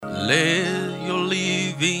Let your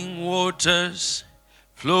living waters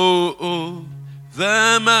flow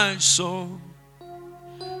over my soul.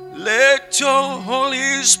 Let your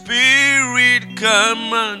Holy Spirit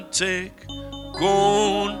come and take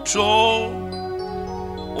control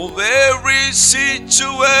of every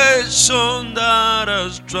situation that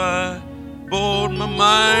has troubled my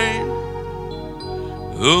mind.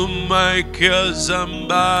 Oh, my cares and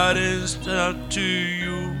burdens to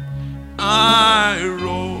you I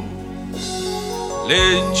roll.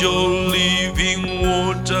 Let your living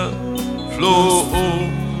water flow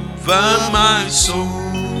over my soul.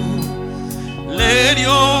 Let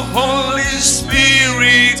your Holy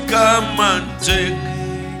Spirit come and take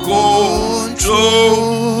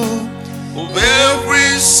control of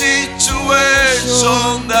every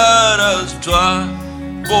situation that has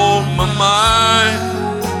troubled my mind.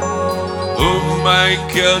 Oh, my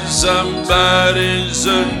cares and burdens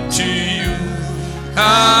unto you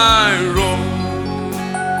I roll.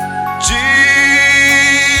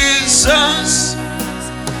 Jesus,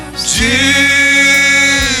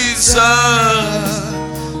 Jesus,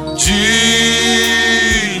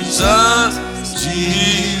 Jesus,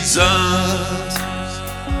 Jesus.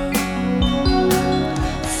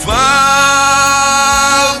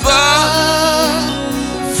 Father,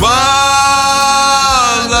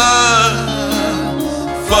 Father,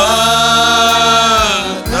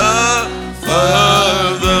 Father,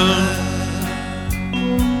 Father.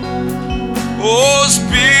 Oh,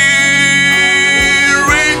 Spirit,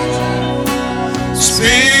 Spirit,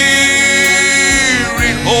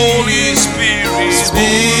 Holy Spirit, Spirit,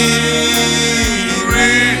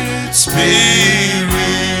 Spirit.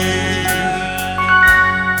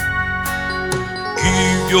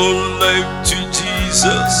 Give your life to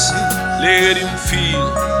Jesus. Let him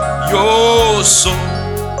feel your soul.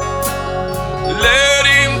 Let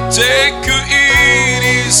him take you in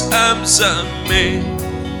his arms and make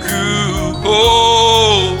you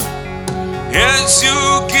whole. As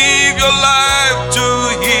you give your life to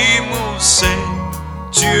him who set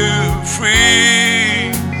you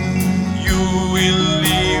free, you will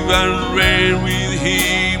live and reign with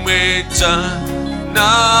him eternally.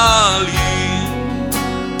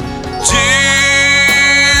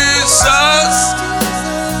 Jesus,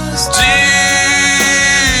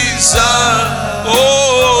 Jesus,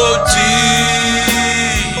 oh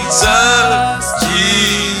Jesus,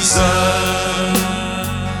 Jesus.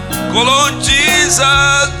 Call on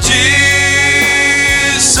Jesus,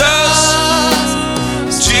 Jesus,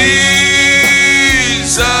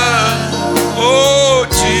 Jesus, oh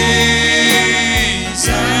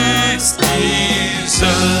Jesus, Jesus.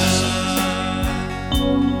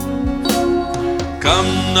 Come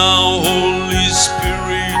now, Holy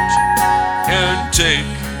Spirit, and take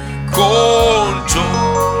control.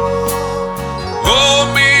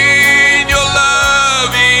 Hold me in your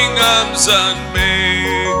loving arms and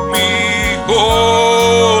make me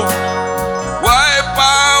whole. Wipe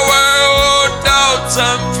away all doubts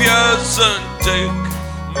and fears and take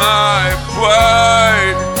my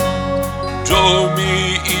pride. Draw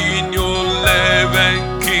me in your love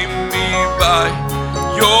and keep me by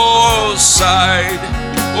your side.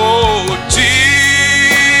 Oh,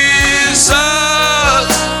 Jesus,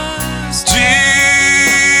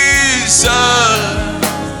 Jesus,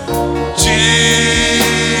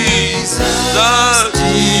 Jesus,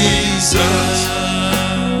 Jesus.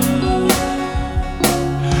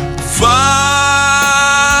 Father,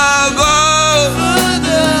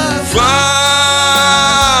 Father,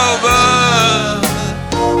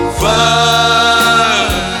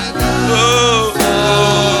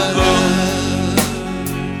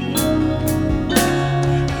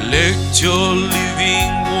 let your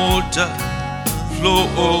living water flow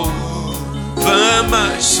over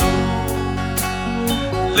my soul.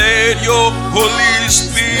 Let your Holy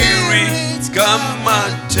Spirit come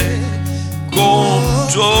and take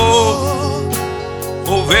control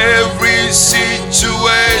of every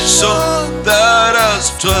situation that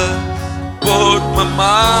has troubled my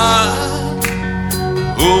mind.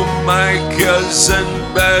 Oh, my cares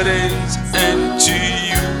and burdens, and to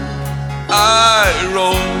you I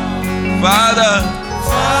roll. Father,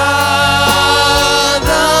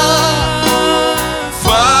 Father,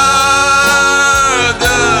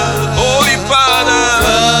 Father, Holy Father,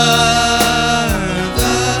 Father,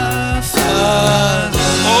 Father.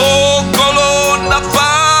 Oh, call on the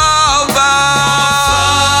Father,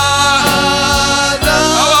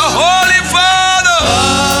 our Holy Father,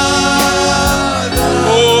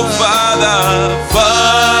 oh Father,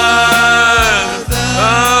 Father,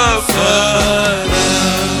 Father.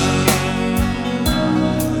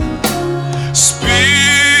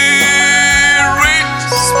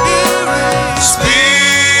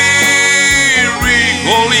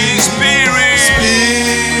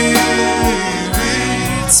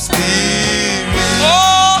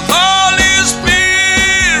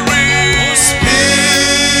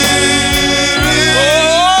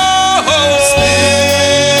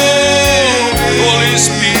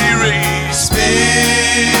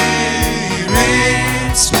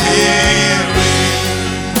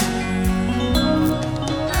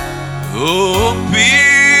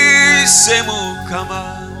 Wayise Mukama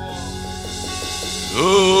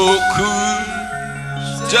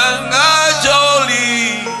okujanga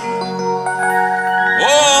gy'oli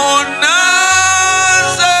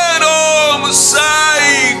onazera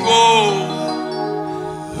omusaayi gwo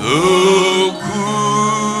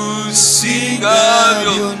okusinga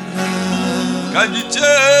byonna kanzite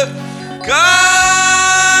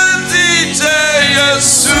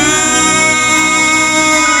Yesu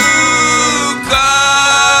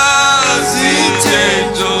kanzite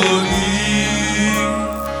gy'oli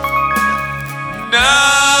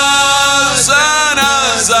nazana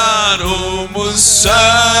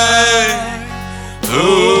omusaayi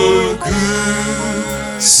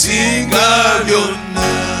okusinga byonna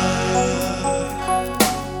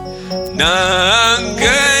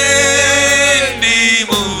nange ndi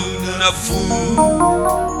munafu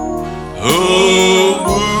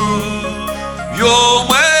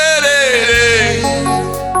by'omwerere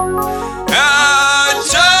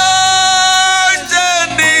acanje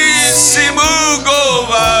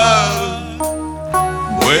ndisimugoba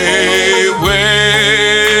wewe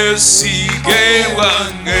sige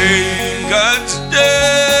wange kanzite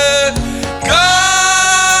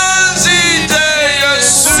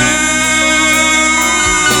Yesu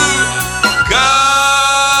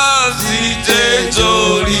kanzite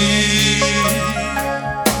gy'oli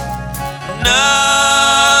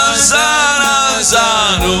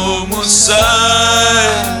nazana omusaayi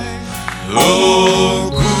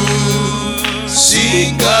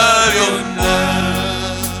okusinga byonna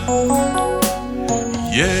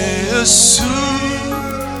Yesu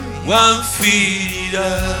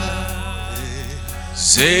wanfiirira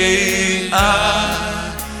ze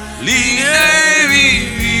alina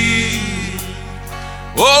ebibi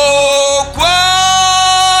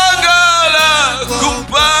okwagala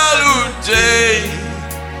kumpaludde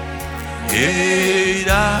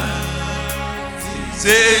era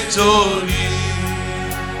ze gy'oli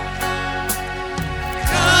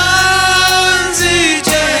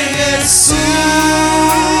kanzite Yesu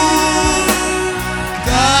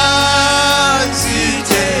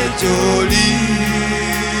kanzite gy'oli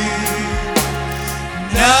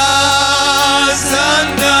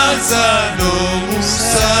nazana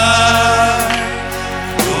omusaayi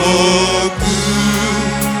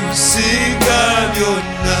okusinga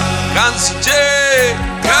byonna kanzite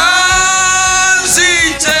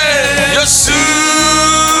Yesu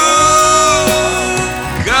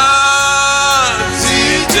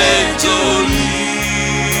kanzite gy'oli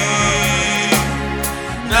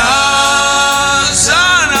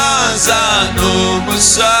nazana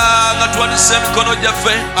omusaayi nga twanise emikono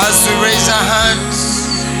gyaffe as we raise our hands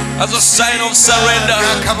as a sign of surrender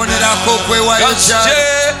akabonerako okwewaayoja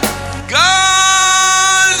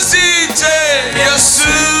kanzite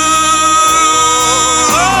Yesu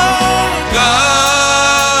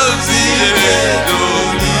kanzite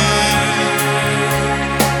gy'oli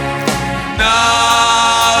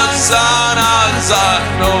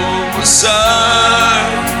nazana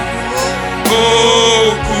omusaayi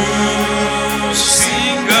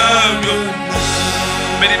okusinga byonna.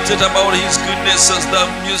 Meditate about his goodness as the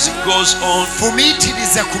music goes on.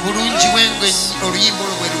 fumiitiriza ku bulungi bwe oluyimba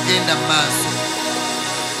olwo bwe lugenda mu maaso.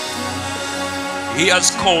 He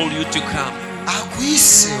has called you to come.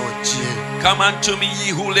 akuyise ojje. Come unto me,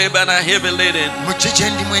 ye who labor and are heavy laden. mujje gye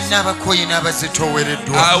ndi mwenna abakooye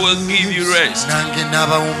n'abazitoowereddwa. I will give you rest. nange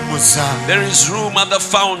n'abawummuza. There is room at the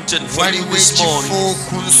fountain for you waliwo this morning. ekifo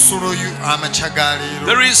ku nsulo amakya ga leero.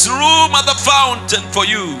 There is room at the fountain for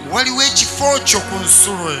you. waliwo ekifo kyo ku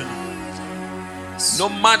nsulo eno. No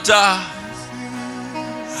matter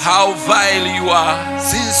how vile you are,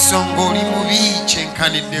 si nsonga oli mubi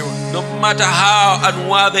kyenkaniddewa. no matter how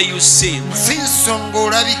unworthy you seem, si nsonga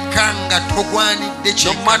olabika nga togwanidde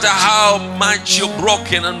no matter how much you're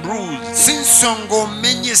broken and bruised, si nsonga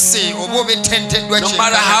omenyese oba obetenteddwa no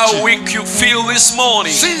matter how weak you feel this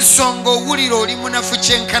morning, si nsonga owulira oli munafu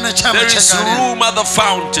kyenkana there is kyamakyagale. room at the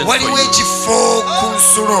fountain for waliwo you. ekifo ku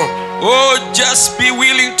nsulo. Oh, just be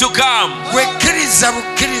willing to come. wekkiriza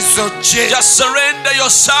bukkiriza ojje. Just surrender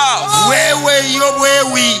yourself. weeweeyo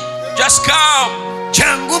bwewi. Just come.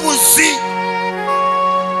 kyangu buzi.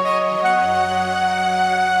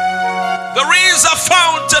 There is a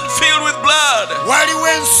fountain filled with blood waliwo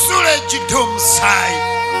ensulo ejjudde omusaayi.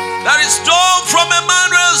 that is drawn from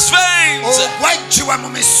Emmanuel's veins. ogwajjibwa mu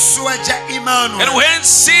misuwa gya And Emmanuel. when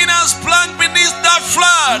sinners plunge beneath that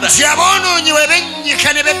flood, nti aboonoonyi bwe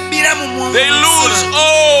bennyika ne bebbira mu they lose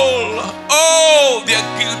all their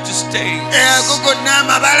guilt is stains. ago gonna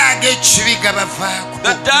amabala ag'ekibi gabavaako.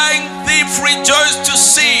 The dying thief rejoiced to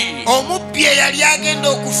see omubbi eyali agenda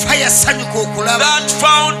okufa yasanyuka okulaba that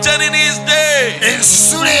fountain in his day.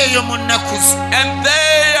 ensula eyo mu nnaku ze. And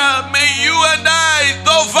there may you and I,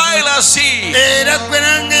 though vile as he, era gwe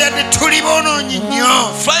nange yadde tuli boonoonyi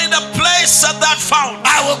nnyo, find a place at that fountain.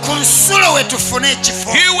 awo ku nsulo we tufune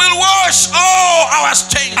ekifo. He will wash all our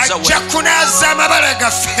stains ajja away. kunaaza amabala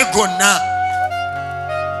gaffe gonna.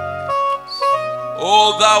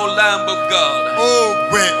 O thou Lamb of God,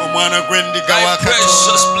 gwe omwana gw'endiga thy wa precious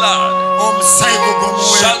Katonda, blood omusaayi gwo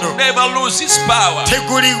shall gw'omuwendo never lose its power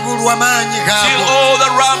tegulibulwa maanyi till gaago. all the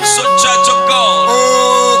ranks of Church of God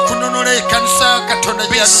kununula ekkanisa ya Katonda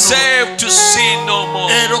be gye saved to sin no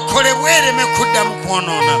more. erokolebwe ereme kuddamu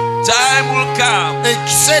kwonoona. Time will come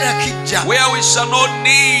ekiseera kijja where we shall not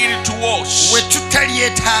need to wash. we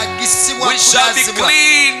tutalyetaagisibwa We shall be kunaazibwa,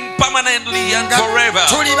 clean permanently and forever.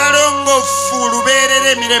 tuli balongoofu lubeerera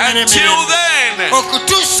emirembe Until n'emirembe. then,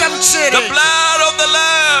 okutuusa mu kiseera the ekyo, blood of the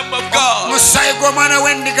Lamb of God, omusaayi gw'omwana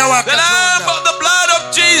w'endiga wa the Lamb Katonda, of the blood of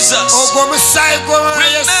Jesus, ogwo omusaayi gw'omwana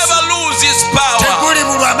will Yesu never lose its power.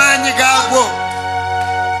 tegulibulwa amaanyi gaagwo.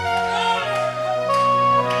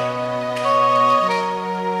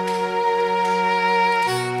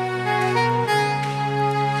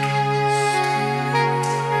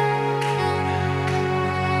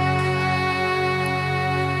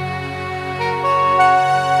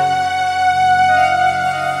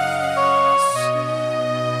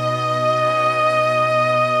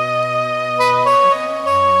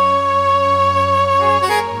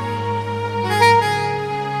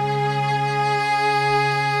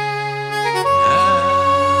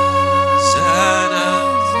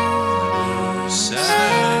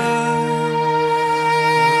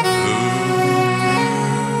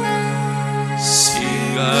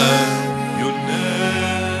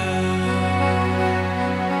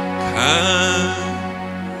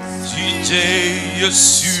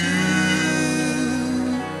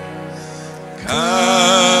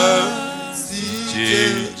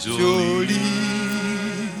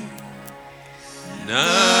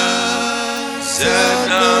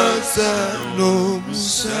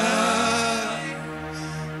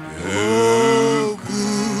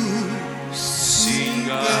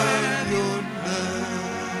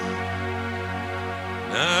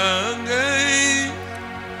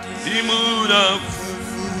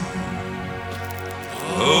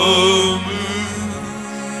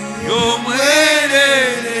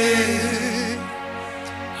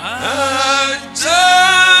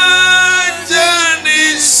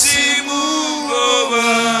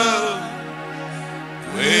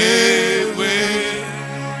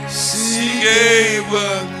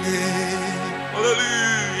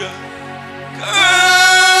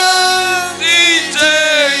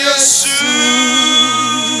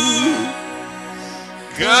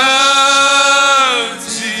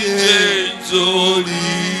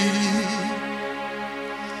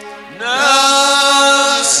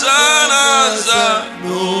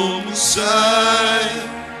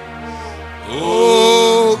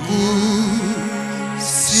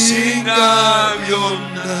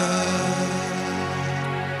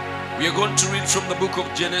 We are going to read from the book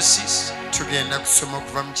of Genesis, tugenda kusoma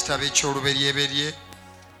okuva mu kitabo eky'oluberyeberye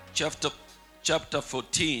chapter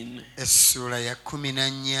 14, essuula ya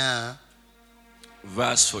 14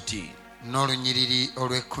 verse 14. n'olunyiriri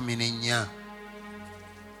olw'e14.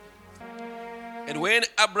 And when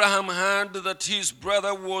Abraham heard that his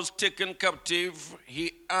brother was taken captive,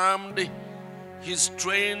 he armed his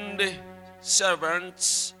trained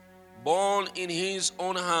servants born in his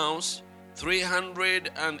own house,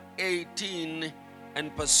 318,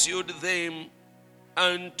 and pursued them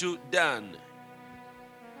unto Dan.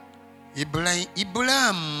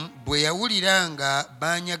 Ibulaamu bwe yawulira nga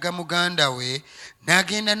baanyaga muganda we,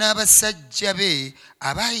 n'agenda n'abasajja be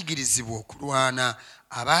abaayigirizibwa okulwana,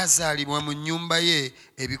 abaazaalibwa mu nnyumba ye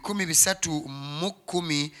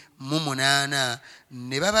 318,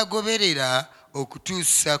 ne babagoberera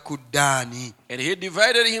okutuusa ku Ddaani. And he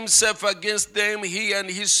divided himself against them, he and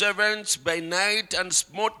his servants, by night, and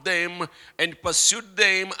smote them, and pursued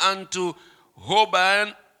them unto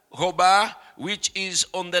Hobah, which is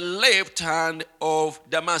on the left hand of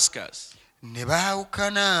Damascus. Ne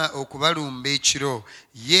baawukana okubalumba ekiro,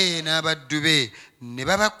 ye n'abaddu be ne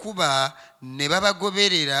babakuba ne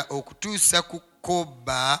babagoberera okutuusa ku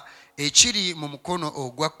Koba ekiri mu mukono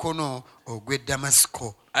ogwa kkono ogw'e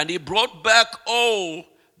Damasiko. And he brought back all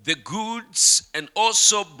the goods, and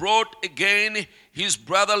also brought again his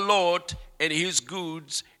brother Lot and his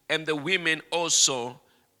goods, and the women also,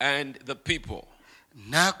 and the people.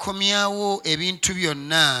 n'akomyawo ebintu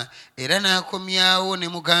byonna era n'akomyawo ne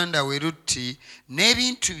muganda we Lutti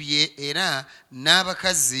n'ebintu bye era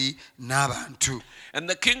n'abakazi n'abantu. And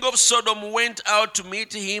the king of Sodom went out to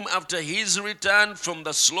meet him after his return from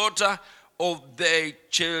the slaughter of the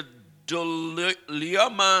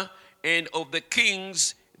Chedorlaomer and of the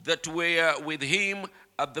kings that were with him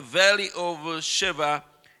at the valley of Sheva,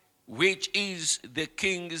 which is the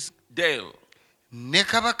king's dale. Ne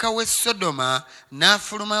kabaka w'e Sodoma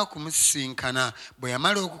n'afuluma okumusisinkana bwe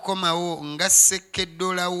yamala okukomawo nga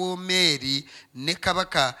Sekedolawomeri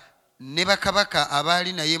ne bakabaka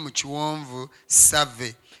abaali naye mu kiwonvu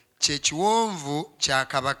Save, kye kiwonvu kya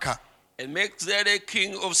kabaka. And Melchizedek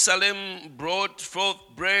king of Salem brought forth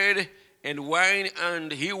bread and wine,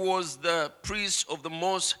 and he was the priest of the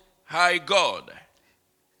Most High God.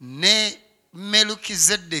 Ne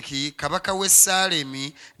Melukizedeki kabaka w'e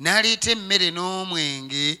Salemi n'aleeta emmere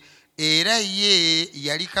n'omwenge era ye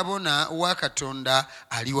yali kabona wa Katonda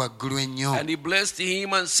ali waggulu ennyo. And he blessed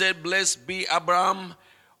him and said, Blessed be Abraham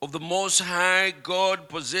of the Most High God,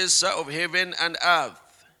 possessor of heaven and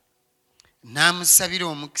earth. N'amusabira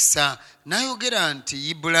omukisa n'ayogera nti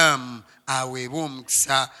Ibulaamu aweebwe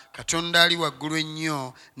omukisa Katonda ali waggulu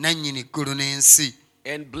ennyo nannyini eggulu n'ensi.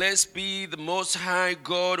 And blessed be the Most High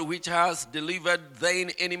God, which hath delivered thine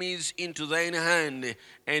enemies into thine hand,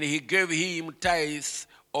 and he gave him tithe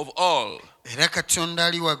of all. Era Katonda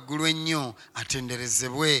ali waggulu ennyo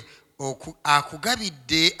atenderezebwe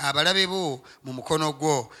akugabidde abalabe bo mu mukono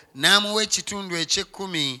gwo n'amuwa ekitundu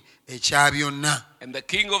eky'ekkumi ekya byonna. And the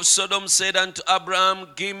king of Sodom said unto Abraham,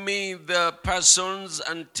 Give me the persons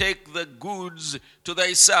and take the goods to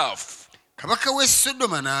thyself. Kabaka w'e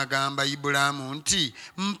Sodoma n'agamba Ibulaamu nti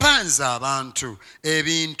mpanze abantu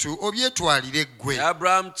ebintu obyetwalire ggwe.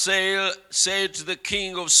 Abraham said to the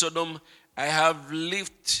king of Sodom, I have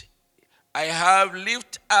lift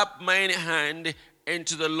up mine hand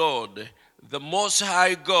unto the Lord, the Most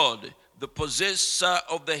High God, the possessor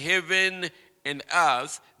of the heaven and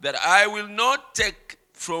earth, that I will not take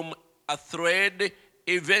from a thread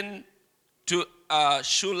even to a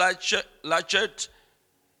shoe latchet,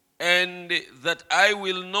 and that I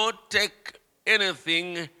will not take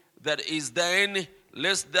anything that is thine,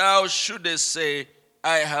 lest thou shouldest say,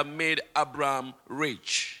 I have made Abraham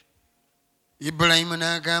rich. Ibulayimu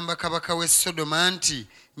n'agamba kabaka w'e Sodoma nti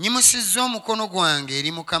nyimusizza omukono gwange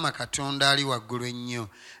eri Mukama Katonda ali waggulu ennyo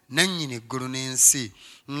nannyini eggulu n'ensi,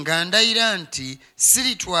 nga ndayira nti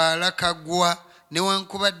siritwala kagwa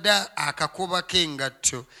newankubadde akakoba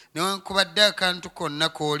k'engatto newankubadde akantu konna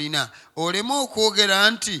k'olina oleme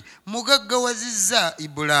okwogera nti mugaggawazizza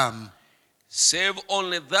Ibulaamu. Save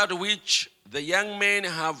only that which the young men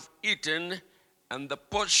have eaten, and the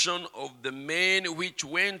portion of the men which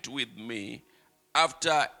went with me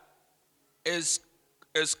after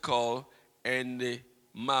Eshcol and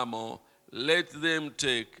Mamre, let them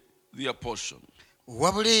take their portion.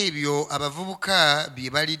 Wabula ebyo abavubuka bye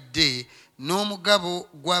balidde n'omugabo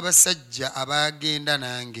gw'abasajja abaagenda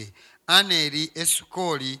nange, Aneri,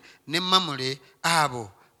 Esukoli ne Mamule,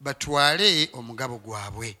 abo batwale omugabo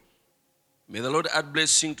gwabwe. May the Lord add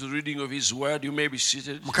blessing to the reading of his word. You may be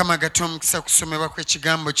seated. Mukama gatte omukisa kusomebwa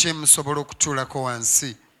kw'ekigambo kye, musobola okutuulako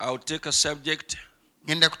wansi. I'll take a subject,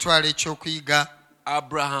 Ngenda kutwala ekyokuyiga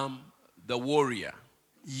Abraham the warrior.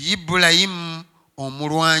 Ibulayimu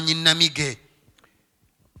omulwanyi namige.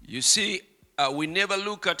 You see, we never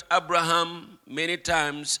look at Abraham many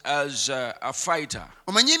times as a fighter.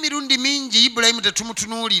 Omanyi emirundi mingi Ibulayimu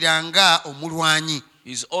tetumutunuulira nga omulwanyi.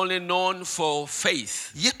 He's only known for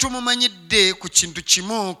faith Ye tumumanyidde ku kintu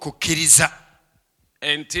kimu, kukkiriza.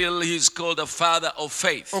 until he's called the father of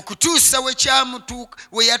faith. Okutuusa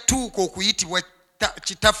we yatuuka okuyitibwa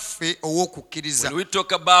kitaffe ow'okukkiriza. When we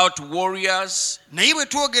talk about warriors, Naye bwe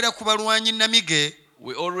twogera ku balwanyi namige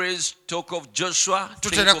we always talk of Joshua, think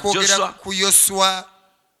tutera of kwogera Joshua. ku Yoswa,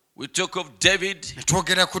 We talk of David, ne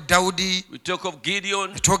twogera ku Dawudi, we talk of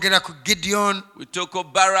Gideon, ne twogera ku Gideon, we talk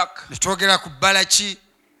of Barak, ne twogera ku Balaki,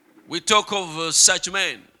 we talk of such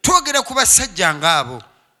men. twogera ku basajja ng'abo.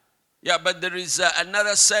 Yeah, but there is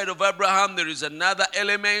another side of Abraham, there is another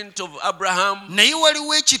element of Abraham Naye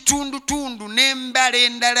waliwo ekitundutundu n'embala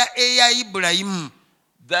endala eya Ibulayimu,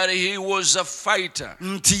 that he was a fighter.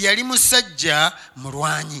 nti yali musajja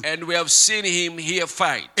mulwanyi. And we have seen him here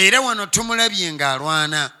fight. Era wano tumulabye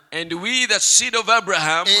ng'alwana. And we, the seed of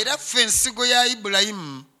Abraham, Era ffe ensigo ya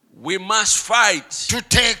Ibulayimu we must fight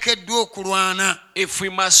tuteekeddwa okulwana if we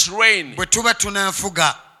must reign. bwe tuba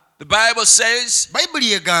tunaafuga. The Bible says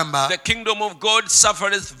Bayibuli egamba the kingdom of God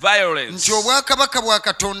suffereth violence, nti obwakabaka bwa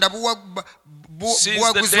Katonda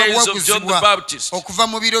since the days of John the Baptist. okuva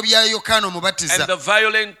mu biro bya Yokaana Omubatiza, And the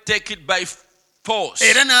violent take it by force.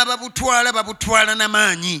 era n'ababutwala babutwala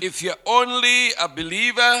n'amaanyi. If you're only a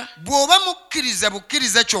believer Bw'oba mukkiriza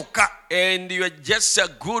bukkiriza kyokka, and you're just a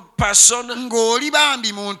good person ng'oli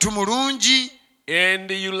bambi muntu mulungi, and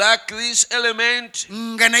you lack this element,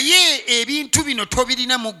 nga naye ebintu bino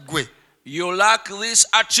tobirina mu ggwe, you lack this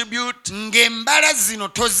attribute, ng'embala zino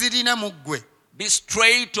tozirina mu ggwe, this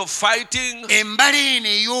trait of fighting, embala eno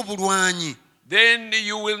ey'obulwanyi, then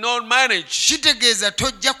you will not manage. kitegeeza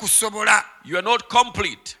tojja kusobola, You are not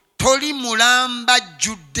complete. toli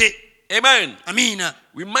mulambajjudde. Amen. Amiina.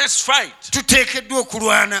 We must fight Tuteekeddwa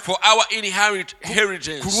okulwana for our ku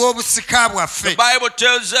inheritance. lw'obusika The bwaffe. Bible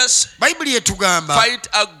tells us, Bayibuli etugamba fight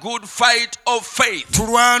a good fight of faith.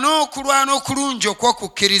 tulwane okulwana okulungi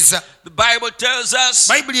okw'okukkiriza. The Bible tells us,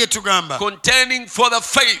 Bayibuli etugamba contending for the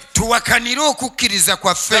faith tuwakanire okukkiriza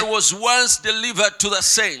kwaffe that was once delivered to the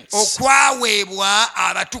saints. okwaweebwa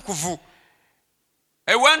abatukuvu.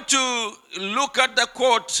 I want to look at the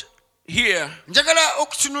quote here. Njagala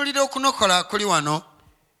okutunuulira okunokola kuli wano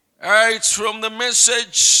It's from the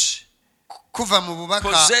message, kuva mu bubaka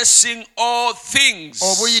possessing all things.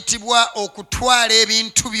 obuyitibwa okutwala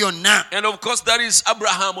ebintu byonna. And of course, that is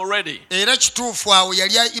Abraham already. Era kituufu awo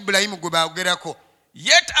yali Ibulayimu gwe baagerako.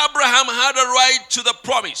 Yet Abraham had a right to the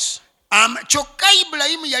promise. Kyokka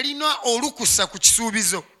Ibulayimu yalina olukusa ku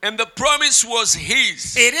kisuubizo, And the promise was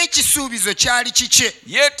his. era ekisuubizo kyali kikye.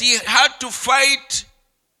 Yet he had to fight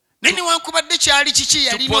Naye newankubadde kyali kiki,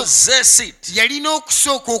 to possess it. yalina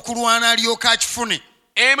okusooka okulwana alyoka akifune.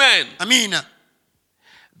 Amen. Amiina.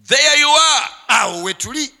 There you are, Awo we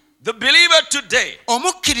tuli, the believer today.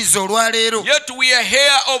 omukkiriza olwaleero. Yet we are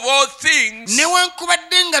here of all things.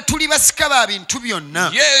 Newankubadde nga tuli basika ba bintu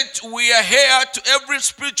byonna, Yet we are here to every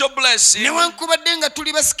spiritual blessing, newankubadde nga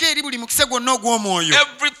tuli basika eri buli mukisa gwonna ogw'omwoyo,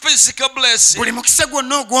 every physical blessing, buli mukisa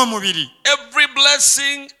gwonna ogw'omubiri, every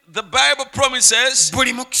blessing the Bible promises.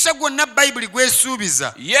 buli mukisa gwonna Bayibuli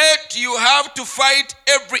gwesuubiza. Yet you have to fight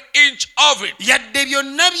every inch of it. Yadde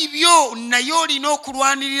byonna bibyo, naye olina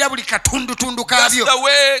okulwanirira buli katundutundu That's kaabyo. the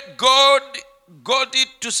way God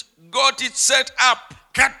got it set up.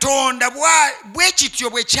 Katonda bwe kityo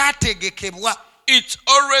bwe kyategekebwa. It's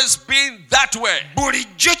always been that way.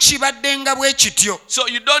 Bulijjo kibadde nga bwe kityo. So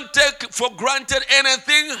you don't take for granted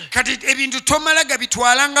anything Kati ebintu tomala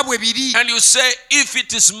gabitwala nga bwe biri. and you say, if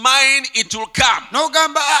it is mine, it will come.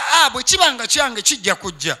 N'ogamba bwe kiba nga kyange kijja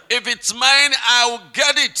kujja. If it's mine, I will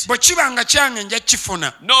get it. Bwe kiba nga kyange nja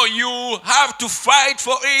kifuna. No, you have to fight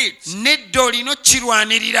for it. Nedda olina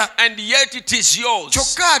okukirwanirira. And yet it is yours.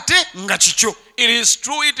 Kyokka ate nga kikyo. It is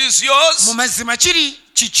true, it is yours. Mu mazima kiri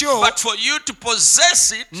kikyo, But for you to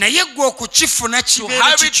possess it, naye gwe okukifuna to kibeere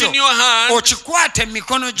have it kikyo, in your hand, okikwate mu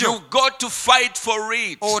mikono gyo, you've got to fight for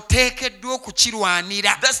it. oteekeddwa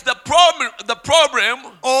okukirwanira. That's the problem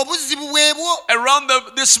Obuzibu bwebwo around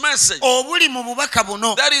this message. obuli mu bubaka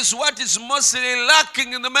buno. That is what is mostly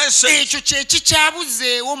lacking in the message. Ekyo kye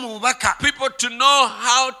kikyabuzeewo mu bubaka. People to know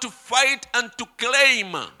how to fight and to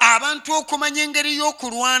claim, Abantu okumanya engeri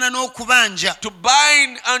y'okulwana n'okubanja, to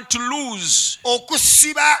bind and to loose,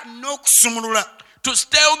 okusiba n'okusumulula, to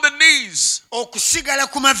stay on the knees okusigala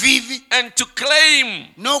ku maviivi and to claim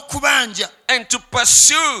n'okubanja and to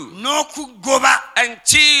pursue n'okugoba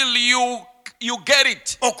until you get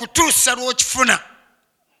it. okutuusa lw'okifuna.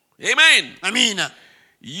 Amen. Amiina.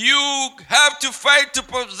 You have to fight to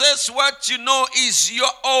possess what you know is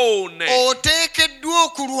your own. Oteekeddwa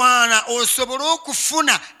okulwana osobole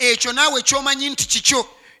okufuna ekyo naawe ky'omanyi nti kikyo.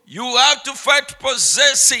 You have to fight to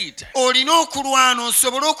possess it. Olina okulwana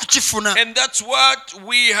osobole okukifuna. And that's what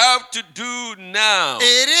we have to do now.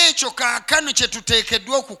 Era ekyo kaakano kye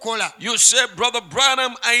tuteekeddwa okukola. You say, Brother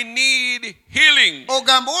Branham, I need healing.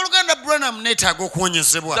 Ogamba oluganda Branham neetaaga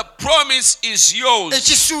okuwonyezebwa. The promise is yours.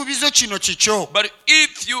 Ekisuubizo kino kikyo. But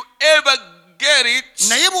if you ever get it,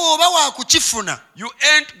 Naye bw'oba waakukifuna, you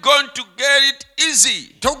ain't going to get it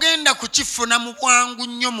easy. togenda kukifuna mu bwangu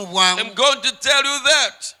nnyo mu I'm bwangu. going to tell you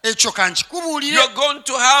that. Ekyo kankikubuulire. You're going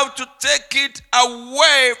to have to take it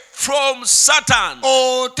away from Satan.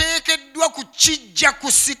 Oteekeddwa kukijja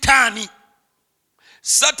ku Sitaani.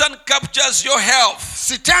 Satan captures your health.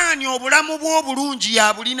 Sitaani obulamu bw'obulungi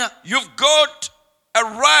yabulina. You've got a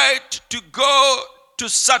right to go to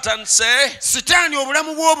Satan, say, Sitaani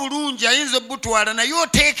obulamu bw'obulungi ayinza obutwala, naye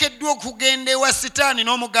oteekeddwa okugenda ewa Sitaani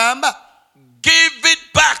n'omugamba give it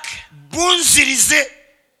back. bunzirize.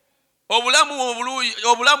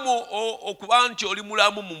 Obulamu okuba nti oli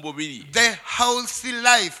mulamu mu mubiri. The healthy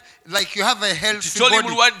life, like you have a healthy Toli body,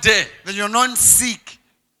 mulwadde. that you're not sick.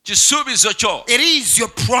 Kisuubizo kyo. It is your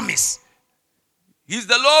promise. He's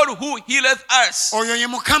the Lord who healeth us. oyo ye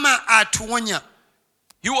Mukama atuwonya.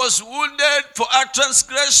 He was wounded for our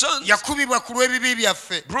transgressions, Yakubibwa ku lw'ebibi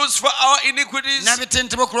byaffe, bruised for our iniquities.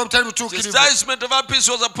 n'abetentebwa ku lw'obutali butuukirivu. Chastisement of our peace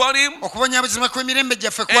was upon him, Okubonyaabuzima kw'emirembe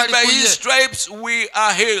gyaffe and kwali by ku his ye, stripes we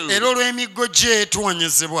are healed. era olw'emiggo gye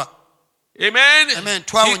tuwonyezebwa. Amen. Amen.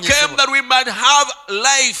 He came that we might have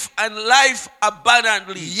life and life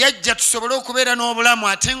abundantly. Yajja tusobole okubeera n'obulamu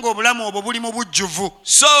ate ng'obulamu obwo buli mu bujjuvu.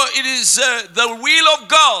 So it is the will of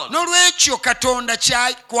God N'olwekyo Katonda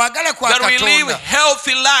kwagala kwa that we live Katonda,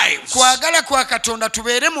 healthy lives kwagala kwa Katonda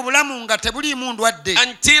tubeere mu bulamu nga tebuliimu ndwadde,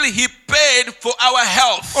 until he paid for our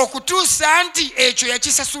health. okutuusa nti ekyo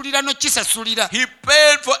yakisasulira n'okisasulira. He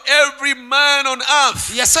paid for every man on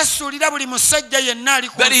earth Yasasulira buli musajja yenna ali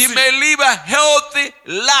ku that he nsi may live a healthy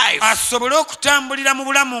life. asobole okutambulira mu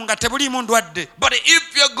bulamu nga tebuliimu ndwadde. But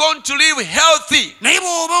if you're going to live healthy, Naye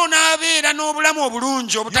bw'oba onaabeera n'obulamu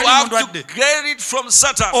obulungi you obutaliimu have to ndwadde, get it from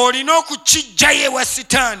Satan. olina okukiggyayo ewa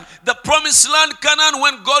Sitaani. The promised land Canaan,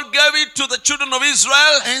 when God gave it to the children of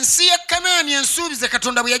Israel, Ensi ya Kanaani ensuubize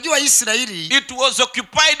Katonda bwe yagiwa Isirayiri, it was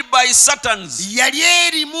occupied by Satans. yali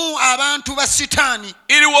erimu abantu ba Sitaani,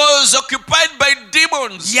 It was occupied by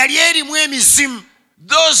demons. yali erimu emizimu.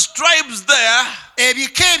 Those tribes there,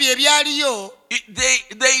 Ebika ebyo ebyaliyo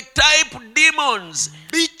they type demons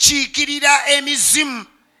bikiikirira emizimu,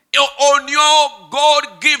 on your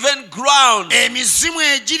God-given ground. emizimu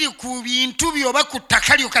egiri ku bintu byo oba ku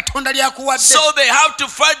ttaka lyo Katonda lyakuwadde. So they have to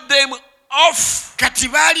fight them off Kati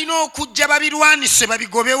baalina okujja babirwanise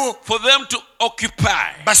babigobewo, for them to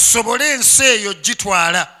occupy. basobole ensi eyo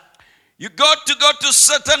gitwala. You got to go to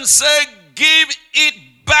Satan and say, give it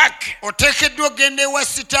back. Oteekeddwa ogenda ewa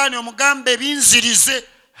Sitaani omugambe binzirize,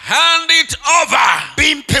 Hand it over.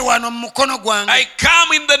 bimpe wano mu mukono I gwange,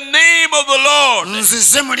 come in the name of the Lord,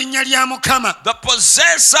 nzize mu linnya lya Mukama, the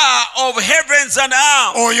possessor of heavens and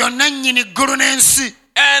earth, oyo nannyini ggulu n'ensi,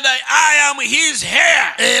 and I am his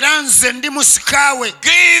heir. era nze ndi musikaawe.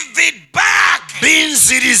 Give it back.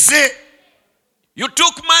 Binzirize. You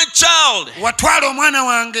took my child. Watwala omwana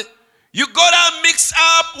wange, You got her mixed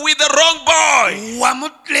up with the wrong boy.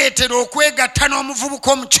 wamuleetera okwegatta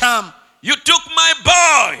n'omuvubuka omukyamu. You took my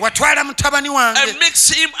boy Watwala mutabani wange, and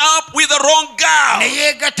mixed him up with the wrong girl. ne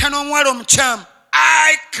yeegatta n'omuwala omukyamu.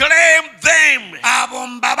 I claim them. Abo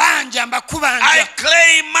mbabanja I mbakubanja,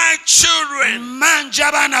 claim my children. manja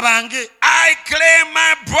abaana bange, I claim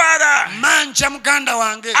my brother. manja muganda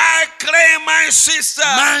wange, I claim my sister.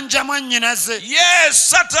 manja mwannyinaze. Yes,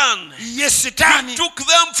 Satan. Ye Sitaani Took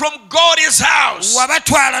them from God's house.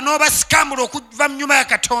 wabatwala n'obasikambula okuva mu nnyumba ya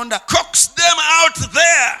Katonda, Coaxed them out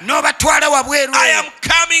there. n'obatwala wabweru. I am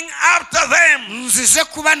coming after them. Nzize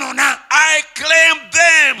kubanona, I claim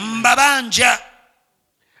them. mbabanja.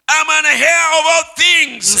 I'm an heir of all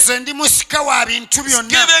things Nze ndi musika wa bintu byonna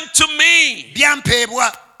given to me.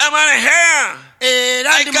 byampeebwa, I'm an heir. era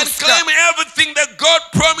I ndi can musika. claim everything that God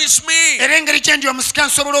promised me. Era engeri gye ndi omusika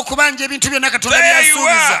nsobola okubanja ebintu byonna Katonda There you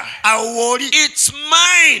byasuubiza. are. Awo wooli, It's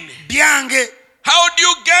mine. byange. How do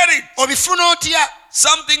you get it? Obifuna otya?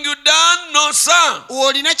 Something you done? No, sir.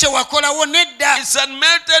 Olina kye wakolawo? Nedda. It's a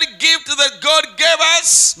unmerited gift that God gave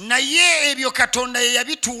us, Naye ebyo Katonda ye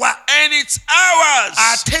yabituwa, and it's ours.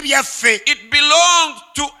 ate byaffe, It belongs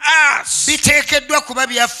to us. biteekeddwa kuba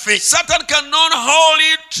byaffe. Satan cannot hold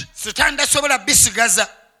it. Sitaani tasobola bisigaza.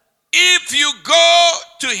 If you go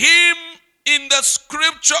to him in the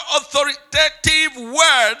scripture authoritative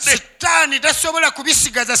word, Sitaani tasobola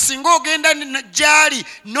kubisigaza singa ogenda gy'ali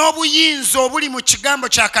n'obuyinza obuli mu kigambo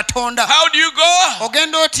kya Katonda. how do you go?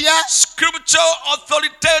 Ogenda otya? Scripture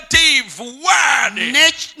authoritative word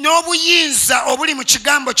N'obuyinza obuli mu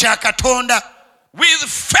kigambo kya Katonda, with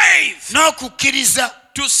faith n'okukkiriza,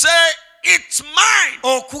 to say it's mine.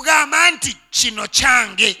 okugamba nti kino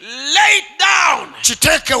kyange, Lay it down.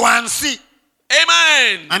 kiteeke wansi.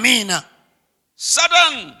 Amen. Amiina.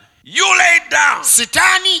 Satan, you lay it down.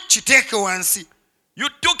 Sitaani kiteeke wansi. You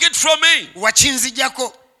took it from me.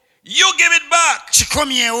 Wakinzijjako, You give it back.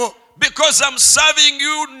 kikomyewo. Because I'm serving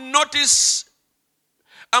you notice.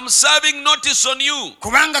 I'm serving notice on you.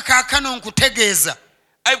 Kubanga kaakano nkutegeeza.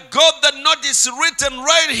 I've got the notice written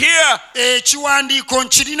right here Ekiwandiiko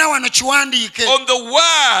nkirina wano kiwandiike on the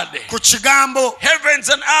word. ku kigambo. Heavens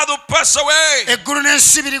and earth will pass away, Eggulu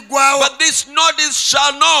n'ensi biriggwawo, but this notice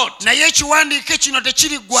shall not. naye ekiwandiike kino So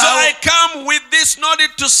tekiriggwawo. I come with this notice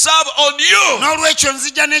to serve on you. N'olwekyo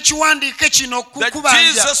nzija n'ekiwandiike kino That kukubanja.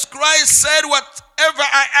 Jesus Christ said, whatever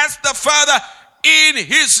I ask the Father in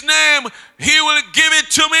his name, he will give it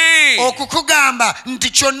to me. okukugamba nti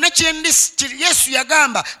kyonna Yesu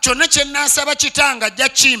yagamba kyonna kye nnaasaba Kitange ajja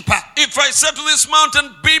kimpa. If I say to this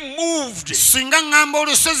mountain, be moved, singa ngamba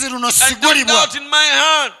olusozi luno and don't sigulibwa doubt in my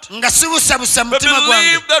heart, nga sibusabusa but mutima gwange,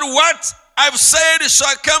 believe that what I've said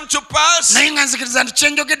shall come to pass, naye nga nzikiriza nti kye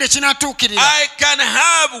njogedde kinaatuukirira, I can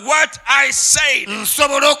have what I said.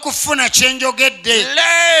 nsobola okufuna kye njogedde.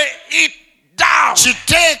 Lay it down.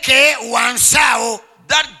 Kiteeke wansi awo.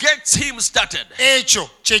 That gets him started. Ekyo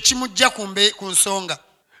kye kimujja ku nsonga.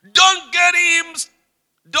 Don't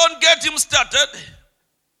get him started.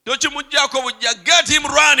 Tochimujjako bujja. Get him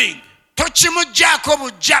running. Tokimuggyako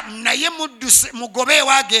bujja, naye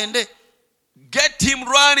mugobeewo agende. Get him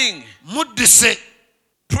running. Mudduse.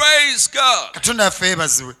 Praise God. Katonda affe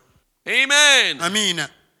yeebazibwe. Amen. Amiina.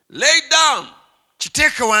 Lay down.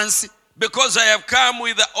 Kiteeke wansi. Because I have come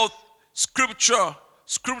with the scriptural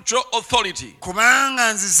authority.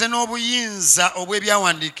 Kubanga nzize n'obuyinza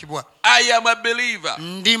obw'ebyawandiikibwa. I am a believer.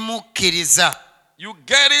 Ndi mukkiriza. You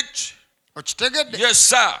get it? Okitegedde? Yes,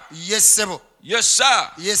 sir. Yes, sebo. Yes, sir.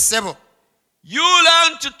 Yes, sebo. You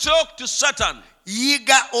learn to talk to Satan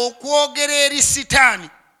Yiga okwogera eri Sitaani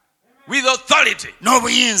with authority.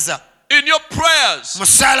 n'obuyinza. In your prayers, Mu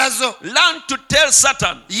ssaala zo learn to tell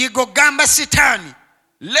Satan. yiga ogamba Sitaani,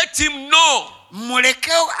 Let him know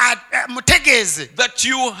muleke mutegeeze that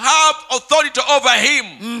you have authority over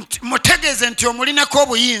him. mutegeeze nti omulinako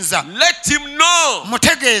obuyinza. Let him know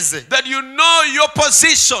Mutegeeze that you know your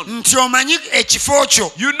position. nti omanyi ekifo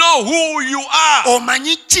kyo, You know who you are.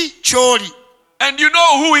 omanyi ki ky'oli, And you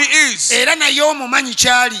know who he is. era naye omumanyi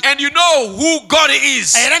ky'ali, And you know who God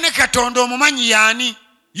is. era ne Katonda omumanyi y'ani.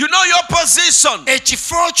 You know your position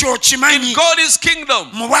Ekifo kyo in okimanyi God's kingdom.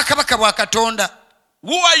 mu bwakabaka bwa Katonda.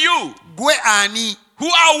 Who are you? Gwe ani? Who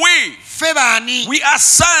are we? Ffe baani? We are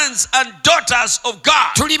sons and daughters of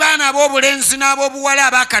God. Tuli baana ab'obulenzi n'ab'obuwala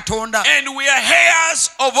aba Katonda, And we are heirs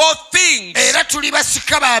of all things. era tuli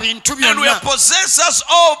basika ba bintu And we are byonna, possessors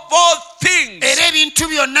of all things. era ebintu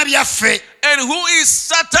byonna byaffe. And who is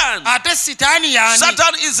Satan? Ate Sitaani y'ani?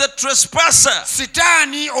 Satan is a trespasser.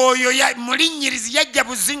 Sitaani oyo mulinnyirizi, yajja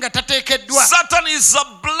buzzi nga tateekeddwa. Satan is a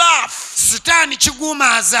bluff. Sitaani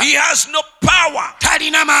kiguumaaza, He has no power.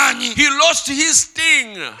 talina maanyi. He lost his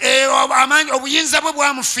sting. Obuyinza bwe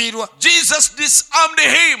bwamufiirwa. Jesus disarmed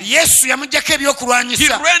him. Yesu yamuggyako He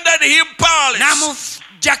ebyokulwanyisa, rendered him powerless.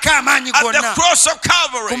 n'amuggyako amaanyi At the gonna. cross of Ku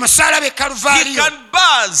Calvary, musaalaba e he Kaluvaaliyo can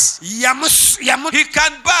buzz. He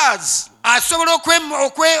can buzz asobola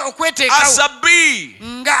as okweteekawo a bee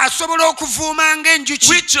nga asobola okuvuuma ng'enjuki,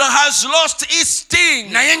 which has lost its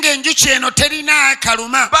sting. naye ng'enjuki eno terina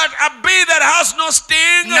kaluma. But a bee that has no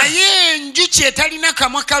sting Naye enjuki etalina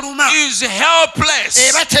kamwa kaluma is helpless.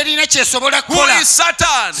 eba terina kyesobola Who kukola. is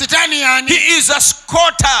Satan? Sitaani He yani? is a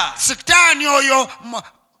squatter. Sitaani oyo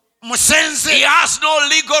He musenze, has no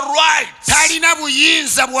legal rights. talina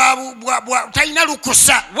buyinza talina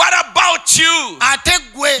lukusa. What about you? Ate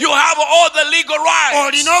gwe You have all the legal rights.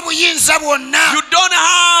 olina obuyinza bwonna, You don't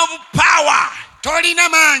have power. tolina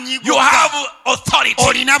maanyi You gokka. have authority.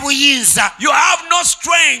 Olina buyinza, You have no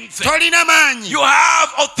strength. tolina maanyi, You have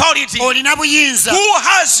authority. olina buyinza. Who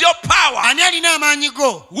has your power? Ani alina amaanyi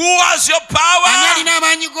go? Who has your Ani power? alina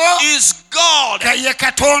amaanyi go? Is God. Ye And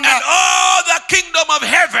Katonda. all the kingdom of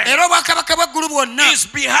heaven Era obwakabaka bw'eggulu bwonna is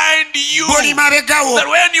behind you. buli mabegawo. That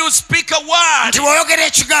when you speak a word, Nti bw'oyogera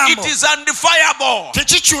ekigambo it is undefiable.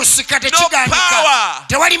 tekikyusika, No tekigandika, power.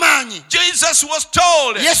 tewali maanyi. Jesus was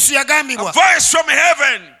told, Yesu a yagambibwa, voice from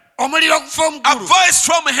heaven, omuliro okuva mu a ggulu, voice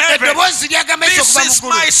from heaven. eddoboozi lyagamba Yesu This okuva mu is ggulu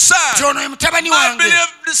my nti son, ono ye mutabani my wange, beloved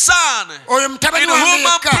son, oyo mutabani in wange whom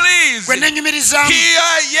I'm yekka pleased. gwe nenyumirizaamu,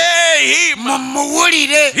 Hear ye him.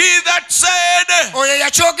 mumuwulire. He that said Oyo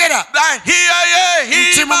yakyogera that hear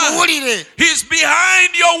ye nti him. mumuwulire, He's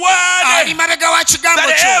behind your ali word. mabega wa kigambo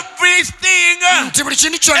That kyo, everything, nti buli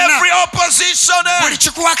kintu kyonna, every opposition, buli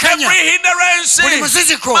kikuwakanya, every hindrance buli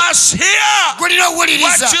muziziko must hear gulina what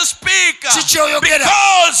okuwuliriza you speak. ki kyoyogera,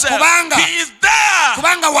 Because Kubanga- he is there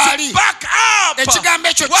kubanga waali to back up ekigambo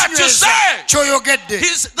ekyo what you kinyweza say. ky'oyogedde.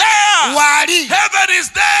 He's there. Waali Heaven is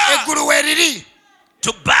there eggulu weeriri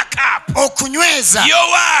to back up okunyweza your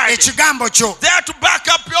word. ekigambo kyo, There to back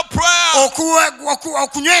up your prayer.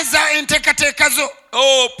 okunyweza enteekateeka zo.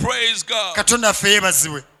 Oh, praise God. Katonda affe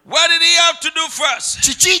yeebazibwe. What did he have to do first?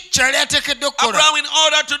 Kiki kyali ateekeddwa okukola? Abraham, in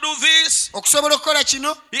order to do this, Okusobola okukola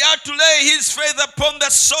kino, he had to lay his faith upon the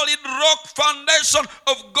solid rock foundation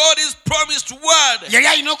of God's promised word. yali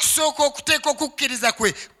alina okusooka okuteeka okukkiriza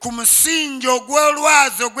kwe ku musingi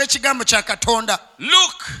ogw'olwazi ogw'ekigambo kya Katonda.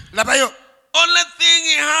 Look, Labayo, only thing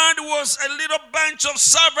he had was a little bunch of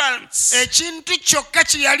servants. ekintu kyokka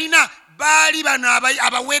kye yalina baali bano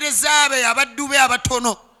abaweereza be abaddu be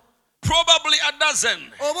abatono Probably a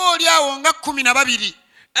dozen. oba oli awo nga 12.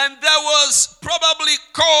 And there was probably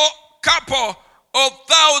couple of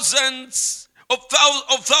thousands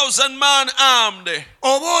of thousand man armed.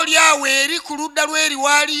 oba oli awo eri ku ludda lw'eri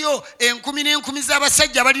waaliyo 10,000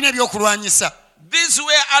 z'abasajja balina ebyokulwanyisa. These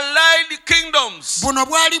were allied kingdoms, buno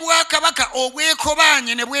bwali bwakabaka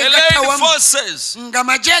obwekobaanye ne bwegatta allied wamu forces, nga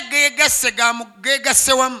magye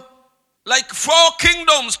geegasse wamu like 4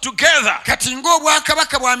 kingdoms together kati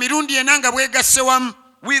ng'obwakabaka bwa mirundi ena nga bwegasse wamu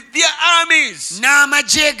with their armies.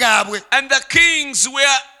 n'amagye gaabwe And the kings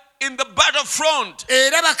were in the battlefront,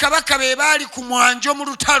 era bakabaka be baali ku mwanjo mu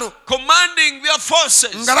lutalo commanding their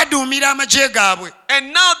forces. nga baduumira amagye gaabwe.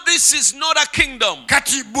 And now this is not a kingdom.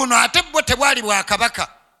 kati buno ate bwo tebwali bwakabaka.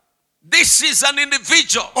 This is an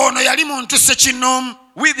individual ono yali muntu ssekinnoomu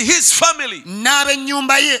with his family.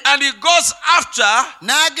 n'ab'ennyumba ye And he goes after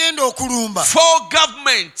n'agenda okulumba 4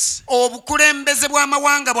 governments obukulembeze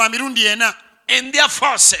bw'amawanga bwa mirundi ena and their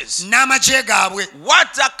forces. n'amagye gaabwe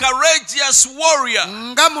What a courageous warrior.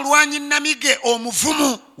 nga mulwanyi namige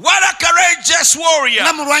omuvumu What a courageous warrior.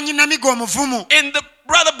 nga mulwanyi namige omuvumu. And the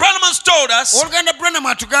brother Branham has told us oluganda Branham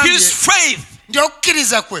atugambye his faith, nti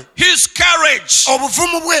okukkiriza kwe his courage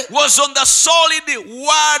obuvumu bwe was on the solid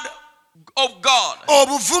word of God.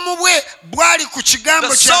 obuvumu bwe bwali ku kigambo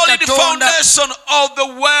The kya solid Katonda foundation of the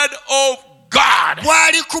word of God.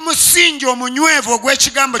 bwali ku musingi omunywevu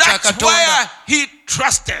ogw'ekigambo kya That's Katonda. where he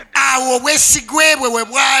trusted. awo obwesigwe bwe we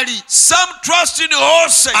bwali. Some trust in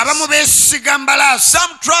horses, abamu beesiga mbalaasi,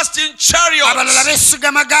 some trust in abalala chariots,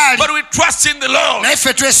 beesiga magaali, but we trust in the Lord. naye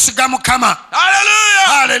ffe twesiga Mukama. Hallelujah!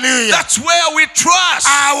 Haleluya. That's where we trust.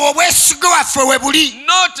 awo obwesigo bwaffe we buli,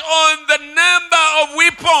 Not on the number of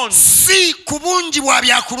weapons, si ku bungi bwa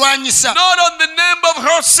byakulwanyisa, not on the number of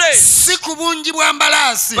horses, si ku bungi bwa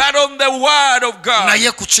mbalaasi, but on the word of God.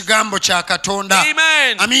 naye ku kigambo kya Katonda.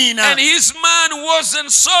 Amen. Amiina. And his man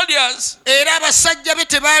wasn't soldiers. era abasajja be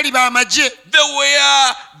tebaali b'amagye,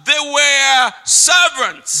 They were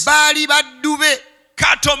servants, baali baddu be,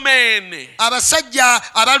 cattlemen, abasajja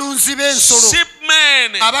abalunzi b'ensolo,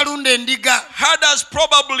 sheepmen, abalunda endiga, herders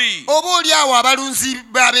probably. oba oli awo abalunzi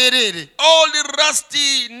babeereere, All the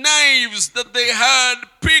rusty knives that they had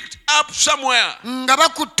picked up somewhere nga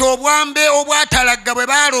bakutte obwambe obwatalagga bwe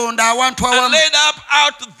baalonda awantu and awamu laid up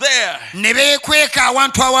out there ne beekweka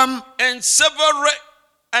awantu awamu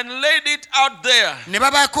and laid it out there. ne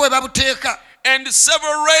babaako we babuteeka, And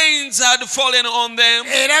several rains had fallen on them.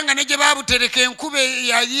 era nga ne gye baabutereka enkuba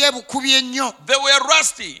yali ebukubye ennyo They were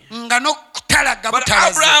rusty. nga n'okutalagga But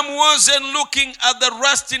butalaze. Abraham wasn't looking at the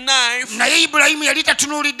rusty knife. naye Ibulayimu yali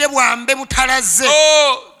tatunuulidde bwambe butalaze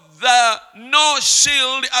Oh, the no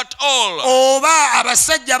shield at all. oba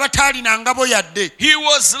abasajja abataalina ngabo yadde. He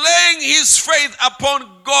was laying his faith upon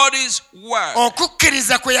God's word.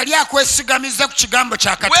 okukkiriza kwe yali akwesigamiza ku kigambo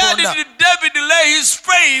kya Where Katonda. did David lay his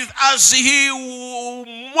faith as he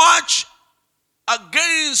marched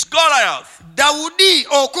against Goliath Dawudi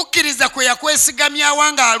okukkiriza kwe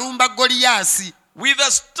yakwesigamyawo ng'alumba Goliyaasi with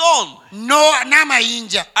a stone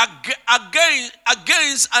n'amayinja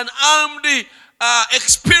against an armed,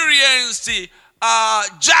 experienced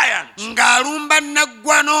giant. ng'alumba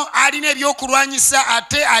naggwano alina ebyokulwanyisa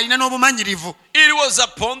ate alina n'obumanyirivu. It was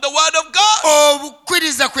upon the word of God.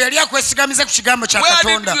 obukkiriza kwe yali akwesigamiza ku kigambo kya Where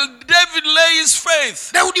Katonda. did David lay his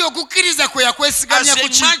faith? Dawudi okukkiriza kwe As yakwesigamya ku he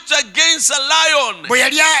ki? marched against a lion, bwe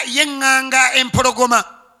yali yeŋŋanga empologoma,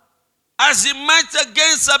 as he marched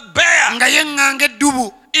against a bear. nga yeŋŋanga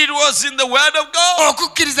eddubu. It was in the word of God.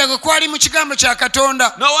 okukkiriza kwe kwali mu kigambo kya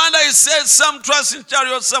Katonda. No wonder he says some trust in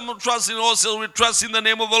chariots, some trust in horses. We trust in the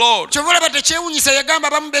name of the Lord. kyova olaba tekyewuunyisa yagamba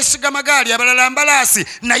abamu beesiga magaali, abalala mbalaasi,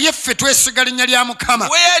 naye ffe twesiga linnya lya Mukama.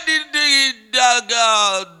 Where did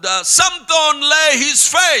Samson lay his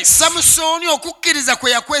faith? Samusooni okukkiriza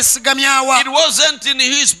kwe yakwesigamyawa It wasn't in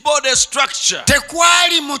his body structure.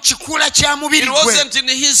 tekwali mu kikula kya mubiri It gwe, wasn't in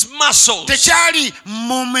his muscles. tekyali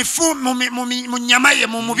mu nnyama ye,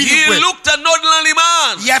 mu mubiri He gwe. looked an ordinary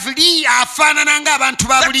man. yali afaanana ng'abantu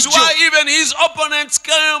ba That's bulijjo. why even his opponents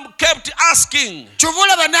kept asking, kyova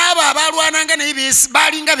olaba n'abo abaalwananga naye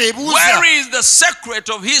baalinga beebuuza, where is the secret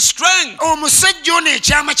of his strength? omusajja ono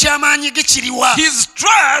ekyama ky'amaanyi ge kiriwa? His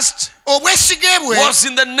trust obwesige bwe was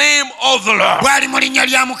in the name of the Lord. bwali mu linnya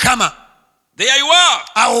lya Mukama. There you are.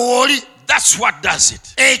 awo wooli, That's what does it.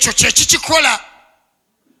 ekyo kye kikikola.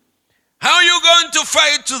 How are you going to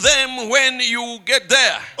fight to them when you get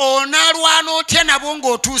there? onaalwana otya nabo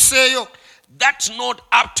ng'otuuseeyo? That's not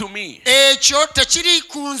up to me. ekyo tekiri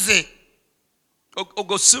ku nze.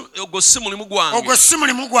 ogwo si mulimu gwange. ogwo si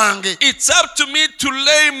mulimu gwange. It's up to me to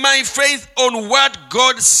lay my faith on what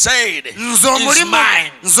God said is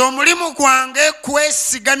mine. nze omulimu gwange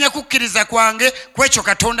kwesigamya kukkiriza kwange kwekyo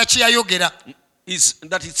Katonda kye yayogera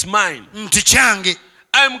That it's mine. nti kyange.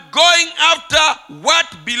 I'm going after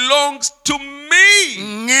what belongs to me.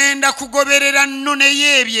 ŋŋenda kugoberera nnone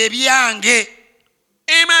y'ebyo ebyange.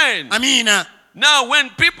 Amen. Amiina. Now when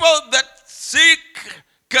people that sick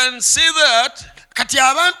can see that, kati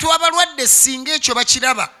abantu abalwadde singa ekyo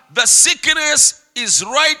bakiraba, the sickness is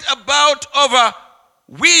right about over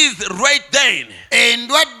with right then.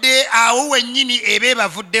 endwadde awo wennyini eba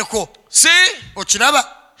ebavuddeko. See? Okiraba?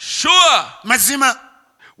 Sure. Mazima.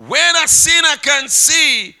 When a sinner can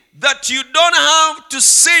see that you don't have to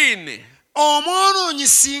sin, omwonoonyi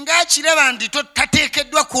singa akiraba nti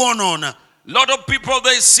tateekeddwa kwonoona. lot of people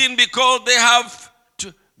they sin because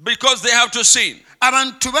they have to sin.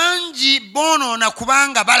 abantu bangi boonoona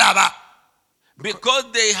kubanga balaba. Because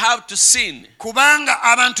they have to sin. kubanga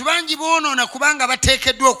abantu bangi boonoona kubanga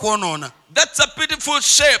bateekeddwa okwonoona. That's a pitiful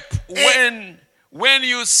shape when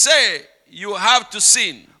you say you have to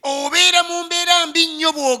sin. obeera mu mbeera mbi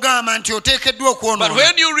nnyo bw'ogamba nti oteekeddwa But okwonoona.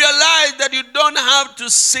 when you realize that you don't have to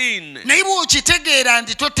sin naye bw'okitegeera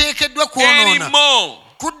nti toteekeddwa kwonoona, anymore,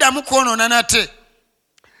 kuddamu kwonoona nate.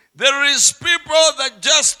 there is people that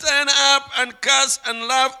just stand up and curse and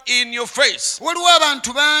laugh in your face waliwo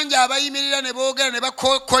abantu bangi abayimirira ne boogera ne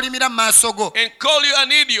bakolimira mu maaso go and call you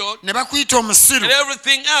an idiot ne bakuyita omusiru and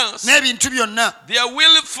everything else. n'ebintu byonna. They are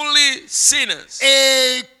willfully sinners.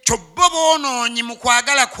 Ekyo bo boonoonyi mu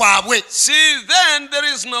kwagala kwabwe. See, then there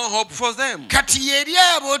is no hope for them. kati eri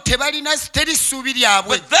abo teri ssuubi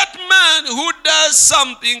lyabwe. But that man who does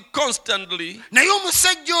something constantly, naye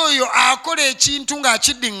omusajja oyo akola ekintu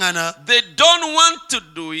ng'akiddiŋŋana, they don't want to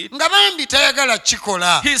do it. nga bambi tayagala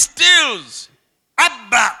kikola. He steals.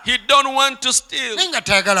 Abba He don't want to steal. naye nga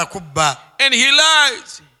tayagala kubba. And he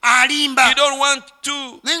lies. Alimba He don't want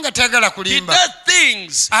to. naye nga tayagala He kulimba. does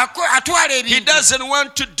things Atwala he ebintu, doesn't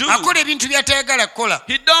want to do. akola ebintu by'atayagala kukola.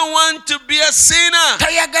 He don't want to be a sinner.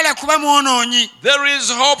 Tayagala kuba mwonoonyi. There is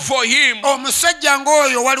hope for him Omusajja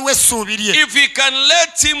ng'oyo waliwo essuubi lye. if he can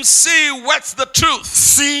let him see what's the truth.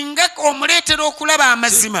 Singa omuleetera okulaba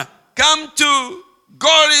amazima, Come to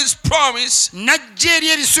God's promise n'ajja eri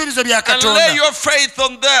ebisuubizo bya and lay Katonda, your faith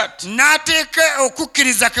on that n'ateeka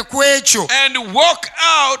okukkiriza ke ku ekyo, and walk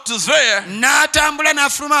out there n'atambula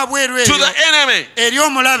n'afuluma wabweru to eyo the enemy. eri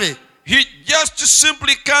omulabe. He just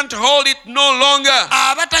simply can't hold it no longer.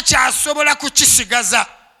 aba takyasobola kukisigaza.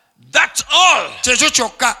 That's all, Kyekyo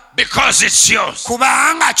kyokka, because it's yours.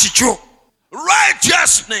 kubanga kikyo.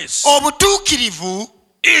 Righteousness Obutuukirivu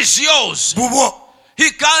is yours. bubwo. He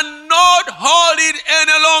cannot hold it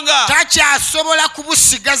any longer. Takyasobola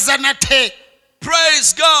kubusigaza nate.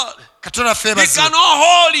 Praise God. Katonda ffe He bazibu. cannot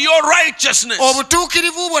hold your righteousness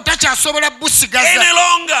Obutuukirivu bwo takyasobola any busigaza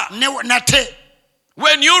longer. nate.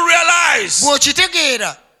 When you realize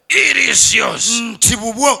Bw'okitegeera it is yours. nti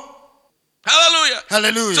bubwo. Hallelujah. So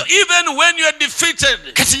Hallelujah. even when you are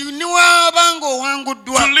defeated Kati niwaaba to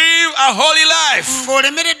ng'owanguddwa live a holy life,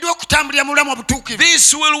 ng'olemereddwa okutambulira mu bulamu obutuukirivu,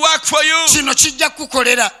 this will work for you, kino kijja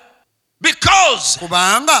kukolera, because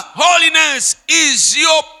kubanga holiness is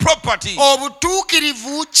your property.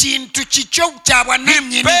 obutuukirivu kintu kikyo kya He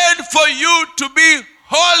bwannannyini. paid for you to be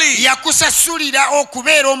holy. Yakusasulira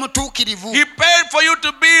okubeera omutuukirivu. He paid for you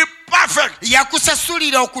to be perfect.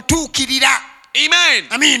 Yakusasulira okutuukirira. Amen.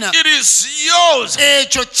 Amiina. It is yours.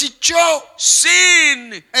 Ekyo kikyo.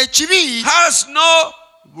 Sin Ekibi has no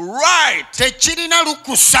right tekirina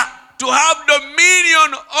lukusa. to have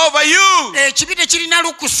dominion over you. Ekibi tekirina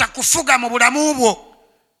lukusa kufuga mu bulamu bwo.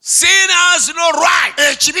 Sin has no right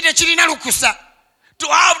Ekibi tekirina lukusa to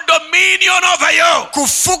have dominion over you.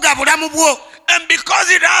 kufuga bulamu bwo. And because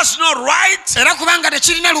it has no right, Era kubanga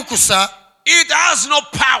tekirina lukusa, it has no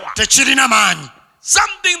power. tekirina maanyi.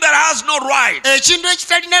 Something that has no right, Ekintu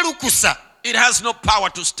ekitalina lukusa it has no power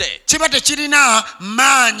to stay. kiba tekirina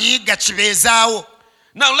maanyi gakibeezaawo.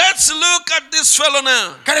 Now let's look at this fellow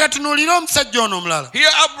now. Kale katunuulire omusajja ono omulala.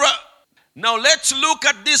 Now let's look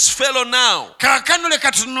at this fellow now. Kaakano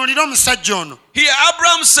leka tunuulire omusajja ono. Here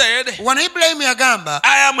Abraham said, Wano Ibulayimu yagamba,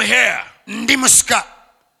 I am here. ndi musika,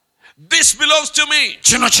 This belongs to me.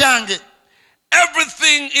 kino kyange.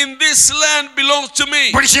 Everything in this land belongs to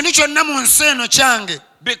me. Buli kintu kyonna mu nsi eno kyange.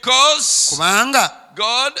 Because Kubanga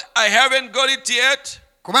I haven't got it yet,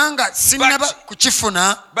 sinnaba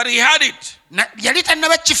kukifuna. but he had it. Yali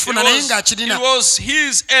tannaba kifuna naye It ng'akirina. was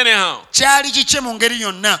his anyhow. Kyali kikye mu ngeri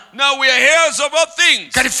yonna. Now we are heirs of all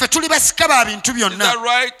things. Kati ffe tuli basika ba bintu Is that byonna.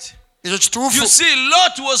 right? ekyo kituufu. You see,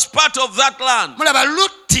 Lot was part of that land. Mulaba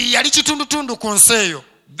Lutti yali kitundutundu ku nsi eyo.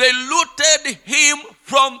 They looted him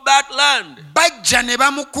from that land. Bajja ne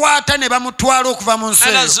bamukwata ne bamutwala okuva mu nsi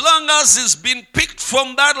And eyo. as long as he's been picked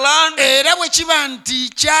from that land, Era bwe kiba nti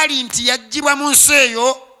kyali nti yaggyibwa mu nsi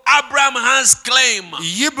eyo, Abraham has claim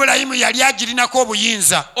Ibulayimu yali agirinako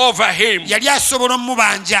obuyinza. over him. Yali asobola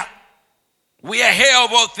omubanja. We are here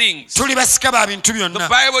of all things. Tuli basika ba bintu The byonna.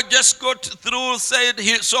 Bible just got through, said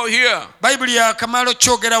so here. Bayibuli yakamala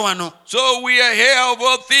kyogera wano. So we are here of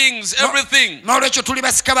all things, everything. N'olwekyo tuli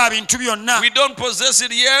basika ba bintu byonna. We don't possess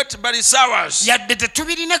it yet, but it's ours. Yadde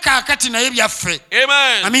tetubirina kaakati naye byaffe.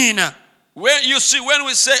 Amen. Amiina. When you see, when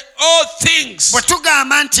we say all things, Bwe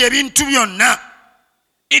tugamba nti ebintu byonna,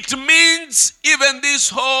 it means even this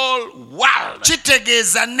whole world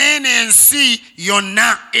kitegeeza neeno ensi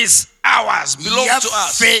yonna is ours, belongs to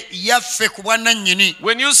us. yaffe ku bwannannyini.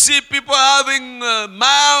 When you see people having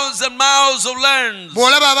miles and miles of land,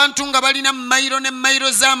 Bw'olaba abantu nga balina mayiro ne mayiro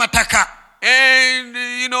z'amataka,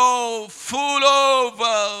 and full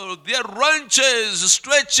of their ranches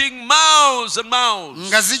stretching miles and miles,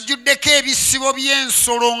 nga zijjuddeko ebisibo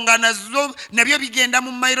by'ensolo nga nazo nabyo bigenda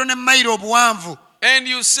mu mayiro ne mayiro obuwanvu, and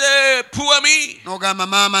you say, poor me, n'ogamba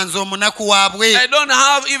maama nze omunaku waabwe, I don't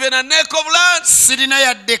have even a neck of land. sirina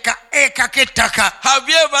yadde ka eka k'ettaka. Have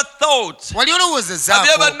you ever thought, Wali have you olowoozezaako?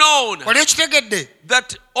 ever known Wali okitegedde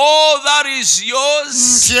that all that is yours,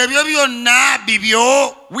 nti ebyo byonna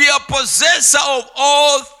bibyo? we are possessor of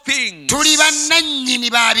all things? Tuli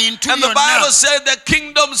bannannyini ba bintu And the byonna. Bible said the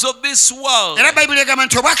kingdoms of this world Era Bayibuli egamba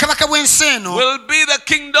nti obwakabaka bw'ensi eno will be the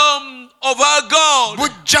kingdom of our God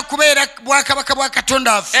bujja kubeera bwakabaka bwa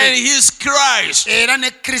Katonda and waffe his Christ. era ne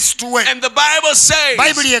Kristo we. And the Bible says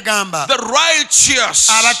Bayibuli egamba the righteous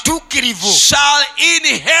abatuukirivu shall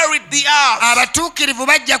inherit the earth. abatuukirivu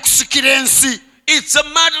bajja kusikira ensi. It's a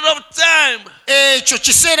matter of time. Ekyo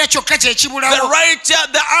kiseera kyokka kye The kibulawo. righteous,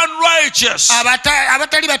 the unrighteous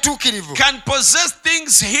Abatali batuukirivu can possess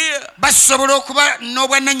things here basobola okuba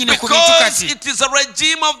n'obwannannyini ku bintu because kati, it is a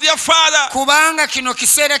regime of their father. kubanga kino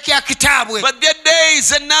kiseera kya kitaabwe, But their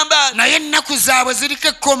days are numbered naye ennaku zaabwe ziriko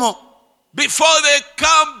ekkomo before they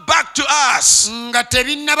come back to us. nga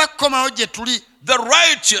tebinnaba kkomawo gye tuli. The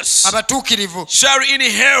righteous Abatuukirivu shall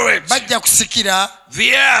inherit bajja kusikira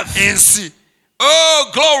the earth. ensi. Oh,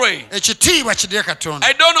 glory. Ekitiibwa kidire Katonda.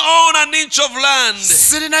 I don't own an inch of land,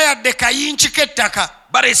 Sirina yadde kayinki k'ettaka,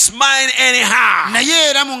 but it's mine anyhow. naye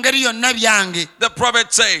era mu ngeri yonna byange. The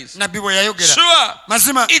prophet says, Nabbi bwe yayogera. sure,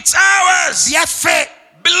 Mazima it's ours, byaffe,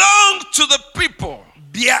 belong to the people,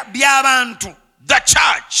 by'abantu, the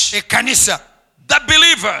church, ekkanisa, the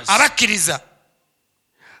believers. abakkiriza.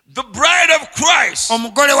 The bride of Christ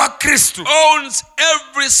Omugole wa Kristo, owns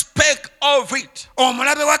every speck of it.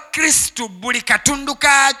 omulabe wa Kristo buli katundu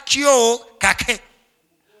kakyo kake.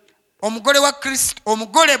 Omugole wa Kristo,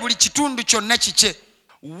 omugole buli kitundu kyonna kike.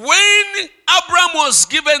 When Abraham was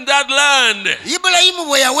given that land, Ibulayimu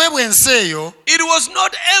bwe yaweebwa ensi eyo it was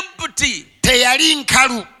not empty. teyali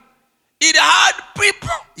nkalu, It had people.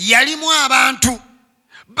 yalimu abantu,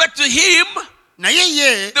 But to him, naye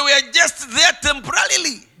ye they were just there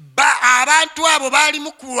temporarily. abantu abo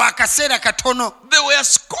baalimu ku akaseera katono, They were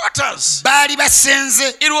squatters. baali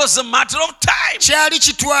basenze. It was a matter of time. Kyali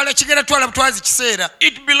kitwala kigenda twala butwazi kiseera.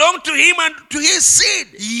 It belonged to him and to his seed.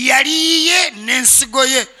 Yali ye n'ensigo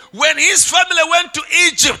ye. When his family went to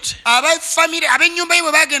Egypt, Ab'ennyumba ye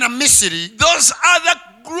bwe baagenda mu Misiri, those other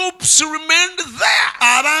groups remained there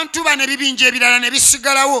abantu bano ebibinja ebirala ne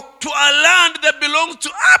bisigalawo to a land that belonged to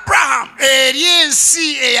Abraham, eri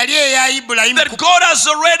ensi eyali eya Ibulayimu. that God has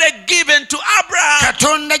already given to Abraham.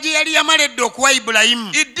 Katonda gye yali yamaledde okuwa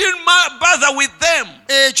Ibulayimu. It didn't bother with them.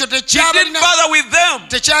 Ekyo It didn't tekyalina bother with them.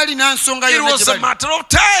 tekyalina nsonga It yonna was gye a bali. matter of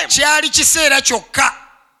time. Kyali kiseera kyokka.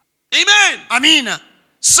 Amen. Amiina.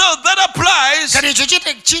 So that applies Kati ekyo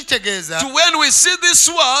kitegeeza to when we see this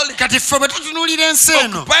world kati ffe bwe tutunuulira ensi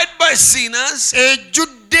eno occupied by sinners,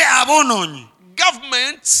 ejjudde aboonoonyi,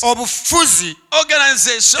 governments, obufuzi,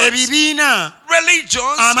 organizations, ebibiina,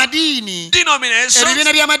 religions, amadiini, denominations,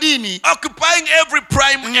 ebibiina by'amadiini, occupying every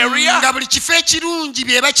prime area, nga buli kifo ekirungi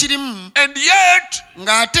bye bakirimu, and yet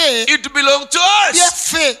ng'ate it belongs to us.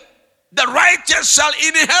 byaffe. The righteous shall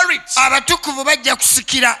inherit Abatukuvu bajja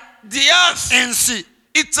kusikira the earth. ensi.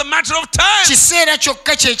 It's a matter of time. Kiseera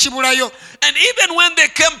kyokka kye kibulayo. And even when they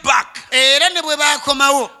came back, Era ne bwe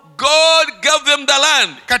baakomawo, God gave them the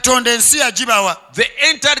land. Katonda ensi yagibawa. They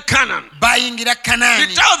entered Canaan. Bayingira He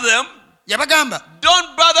Kanaani. told them, Yabagamba,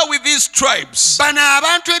 don't bother with these tribes. bano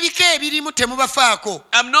abantu ebika ebirimu temubafaako.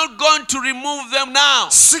 I'm not going to remove them now.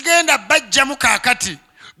 Sigenda bajjamu kaakati.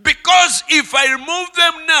 Because if I remove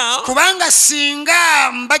them now, kubanga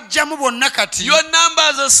singa mbajjamu bonna kati your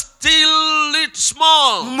numbers are still little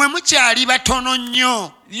small. mmwe mukyali batono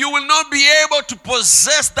nnyo. You will not be able to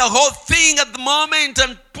possess the whole thing at the moment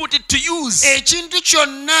and put it to use. Ekintu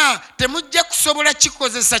kyonna temujja kusobola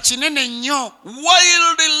kikozesa kinene nnyo.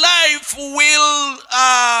 Wild life will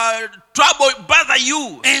bother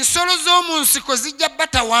you. Ensolo z'omu nsiko zijja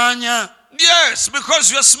batawaanya. Yes, because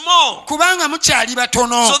you are small. Kubanga mukyali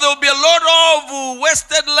batono. So there will be a lot of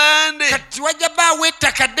wasted land. Kati wajja baawo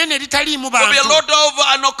ettaka ddene eritaliimu There will be a bantu. lot of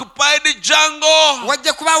unoccupied jungle.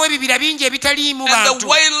 Wajja kubaawo ebibira bingi ebitaliimu And the bantu.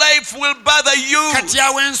 wildlife will bother you. Kati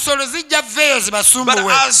awo ensolo zijja veeyo But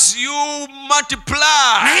zibasumbuwe. as you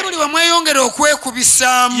multiply, Naye buli we mweyongera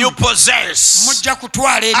okwekubisaamu you possess. mujja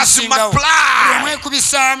kutwala As you ebisingawo. Buli we multiply,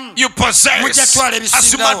 mwekubisaamu you mujja possess. twala As you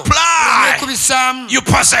ebisingawo. Buli we multiply, mwekubisaamu you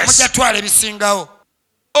possess. mujja twala ebisingawo.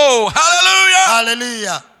 Oh, hallelujah.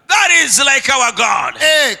 Haleluya. That is like our God.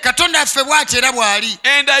 Katonda affe bw'ati era bw'ali.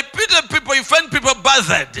 And I pity people, you find people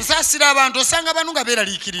bothered. Nsaasira abantu osanga banu nga I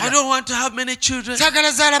beeraliikirira. don't want to have many children.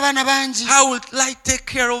 Saagala zaala baana bangi. How will I take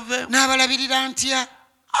care of them? N'abalabirira ntya?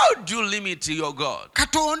 How do you limit your God?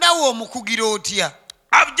 Katonda wo omukugira otya?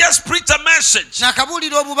 I've just preached a message.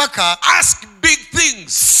 Nakabuulira obubaka. Ask big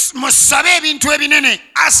things. Musabe ebintu ebinene.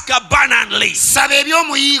 Ask abundantly. Saba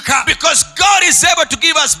ebyomuyiika. Because God is able to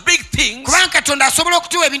give us big things Kubanga Katonda asobola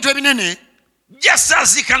okutuwa ebintu ebinene. just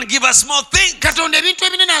as He can give us small things. Katonda ebintu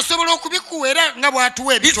ebinene asobola okubikuwa era nga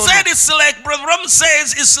bw'atuwa He ebitono. said it's like, Brother Ram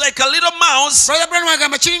says, it's like a little mouse Brother Branham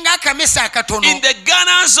agamba kiringa akamese akatono in the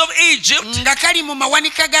gunners of Egypt nga kali mu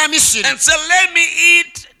mawanika ga Misiri. and said, let me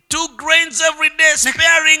eat 2 grains every day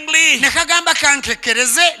sparingly. Ne kagamba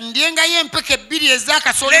kankekereze ndyengayo empeke 2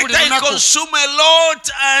 ez'akasooli buli Later I lunaku. consume a lot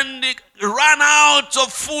and run out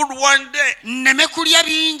of food one day. Nneme kulya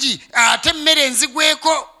bingi ate emmere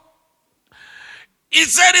enzigweko. He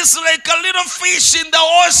said it's like a little fish in the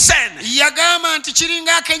ocean. Yagamba nti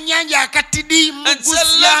kiringa akennyanja akatidi mu And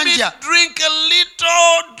said, let me gusiyanja. drink a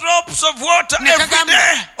little drops of water Ne every kagamba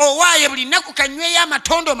day, owaaye buli nnaku kanyweyo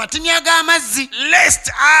amatondo matini ag'amazzi. lest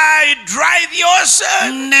I dry the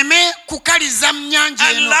ocean Nneme kukaliza mu nnyanja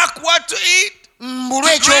and eno. lack what to eat.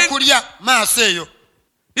 Mbulwe ekyokulya maaso eyo.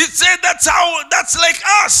 He said that's like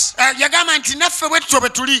us. Yagamba nti naffe bwe tutyo bwe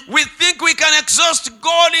tuli. We think we can exhaust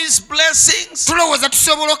God's blessings. Tulowooza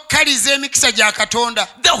tusobola okukaliza emikisa gya Katonda.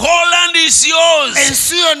 The whole land is yours.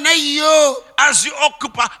 Ensi yonna yo. As you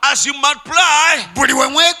occupy, as you multiply, Buli we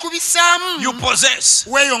mwekubisaamu you possess.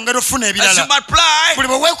 weeyongera ofuna As you ebirala. multiply, Buli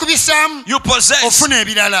bwe weekubisaamu you possess. ofuna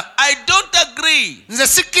ebirala. I don't agree Nze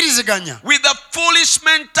sikkiriziganya with the foolish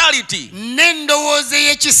mentality n'endowooza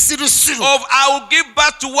ey'ekisirusiru of I will give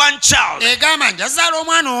birth to one child, egamba njazaala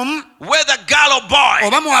omwana omu whether girl or boy.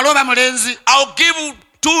 oba muwala oba mulenzi. I'll give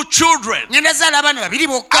 2 children. Ngenda zaala abaana 2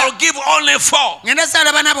 bokka. I'll give only 4. Ngenda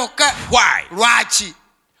zaala baana bokka. Why? Lwaki?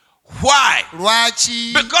 Why?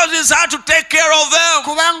 Lwaki? Because it's hard to take care of them.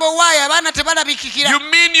 Kubanga owaayo abaana tebalabikikira. You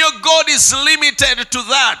mean your God is limited to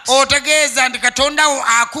that? Otegeeza nti Katonda wo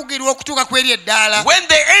akugirwa okutuuka ku eri eddaala. When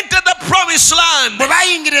they entered the promised land, Bwe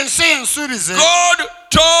baayingira ensi ensuubize, God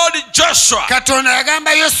told Joshua, Katonda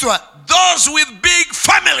yagamba Yoswa, those with big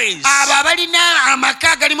families, abo abalina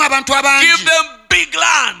amaka agalimu abantu give abangi them big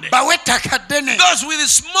land. bawe ettaka ddene. Those with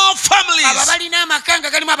small Abo families, abalina amaka nga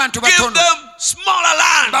galimu abantu give batono them smaller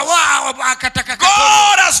land. bawe akataka katono.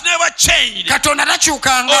 God has never changed Katonda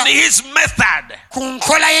takyukanga on his method. ku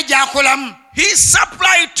nkola ye gy'akolamu. His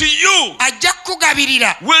supply to you Ajja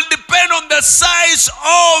kukugabirira. will depend on the size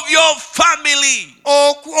of your family.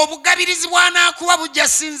 Obugabirizi bw'anaakuwa bujja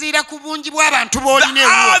sinziira ku bungi bw'abantu The b'olina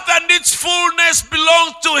ewuwo. earth and its fullness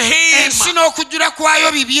belongs to him. Ensi n'okujjula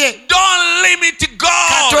kwayo bibye. Don't limit God.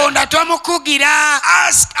 Katonda tomukugira.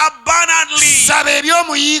 Ask abundantly. Saba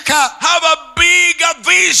ebyomuyiika. Have a bigger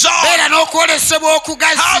vision. Beera n'okwolesebwa Have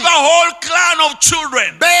okugazi. a whole clan of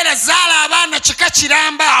children. Beera zaala abaana kika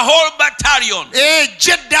kiramba. A whole battalion.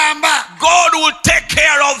 Ejja eddamba. God will take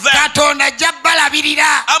care of them. Katonda ajja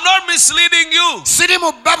balabirira. I'm not misleading you. Siri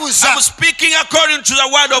mu babuza. I'm speaking according to the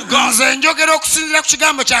word of God. Nze njogera okusinziira ku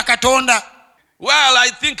kigambo kya Katonda. Well, I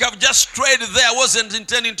think I've just strayed there. I wasn't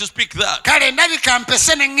intending to speak that. Kale ndabika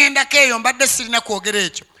mpese ne ŋŋendako eyo mbadde sirina kwogera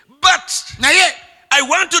ekyo. But Naye I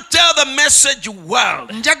want to tell the message world.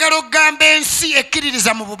 njagala okugamba ensi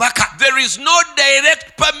ekkiririza mu bubaka. There is no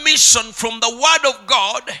direct permission from the word of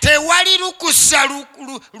God Tewali lukusa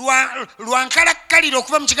lwa nkalakkalira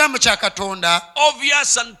okuva mu kigambo kya Katonda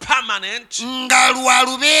obvious and permanent nga lwa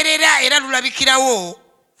lubeerera era lulabikirawo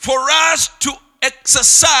for us to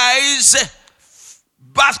exercise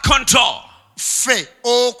birth control. ffe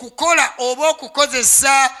okukola oba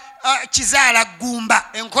okukozesa kizaala ggumba,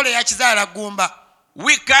 enkola eya kizaala ggumba.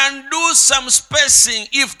 We can do some spacing.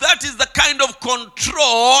 If that is the kind of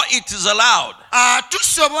control, it is allowed.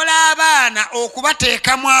 Tusobola abaana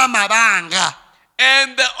okubateekamu amabanga.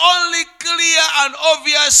 And the only clear and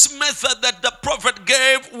obvious method that the prophet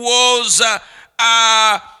gave was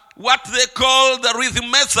what they call the rhythm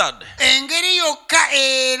method. Engeri yokka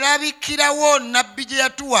erabikirawo nabbi gye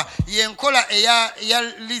yatuwa y'enkola eya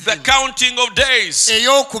rhythm. The counting of days.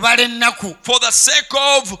 Ey'okubala ennaku. For the sake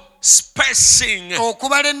of spacing.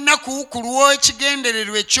 Okubala ennaku ku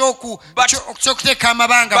lw'ekigendererwa eky'okuteeka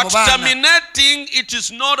amabanga mu But baana. terminating, it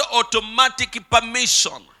is not automatic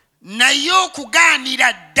permission. Naye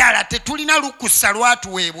okugaanira ddala tetulina lukusa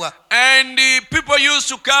lwatuweebwa. And people used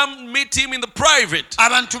to come meet him in the private.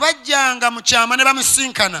 Abantu bajjanga mu kyama ne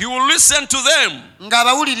bamusinkana. He will listen to them.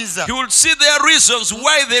 Ng'abawuliriza. He will see their reasons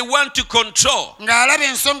why they want to control. Ng'alaba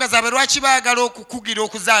ensonga zaabwe lwaki baagala okukugira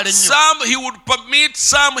okuzaala ennyo. Some he would permit,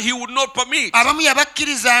 some he would not permit. Abamu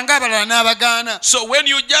yabakkirizanga, abalala n'abagaana. So when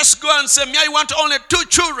you just go and say, "Me, I want only 2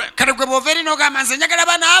 children," Kale gwe bw'ova eri n'ogamba nze njagala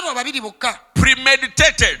baana abo babiri bokka.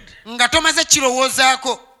 premeditated, Nga tomaze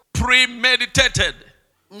kirowoozaako. premeditated.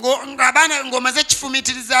 Ng'abaana ng'omaze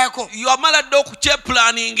kifumiitirizaako. Yamala dde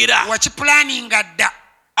okukyepulaningira. Wakipulaninga dda.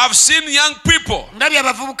 I've seen young people, Ndabye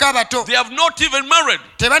abavubuka abato. they have not even married.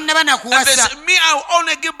 Tebannaba na And they say, kuwasa. "Me, I will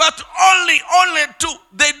only give birth only 2."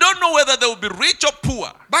 They don't know whether they will be rich or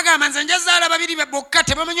poor. Bagamba nze njazaala babiri bokka,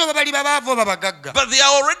 tebamanyi oba bali babaavu oba bagagga. But they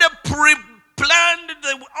are already pre-planned.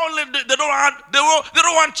 They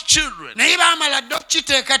don't want children. Naye baamala dda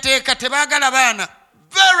okukiteekateeka, tebaagala baana.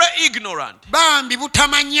 Very ignorant. Bambi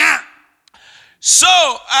butamanya. So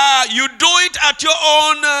you do it at your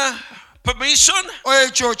own permission.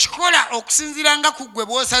 Ekyo kikola okusinziira nga ku ggwe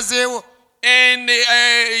bw'osazeewo. And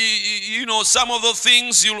some of the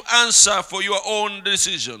things you'll answer for your own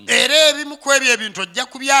decisions. Era ebimu ku ebyo ebintu ojja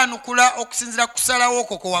kubyanukula okusinziira ku kusalawo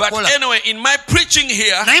okwo kwe But wakola. anyway, in my preaching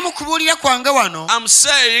here, Naye mu kubuulira kwange wano I'm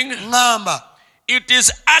saying ŋŋamba it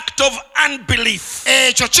is act of unbelief.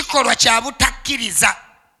 ekyo kikolwa kya butakkiriza.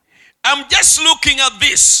 I'm just looking at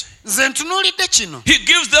this. Nze ntunuulidde kino. He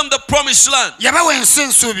gives them the promised land. Yabawa ensi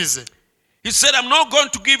ensuubize. He said, "I'm not going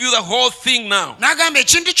to give you the whole thing now. N'agamba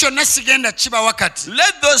ekintu kyonna sigenda kiba wakati.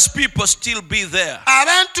 Let those people still be there.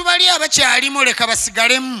 Abantu bali abakyalimu leka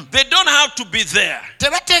basigalemu. They don't have to be there.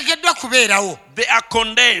 Tebateekeddwa kubeerawo. They are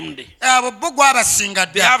condemned. Abo bo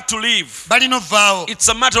gwabasinga They dda. have to leave. Balina ovaawo. It's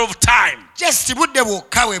a matter of time. Just budde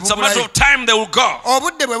bwokka bwe It's a matter bubulayo. of time they will go.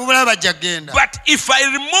 Obudde bwe bubulayo bajja genda. But if I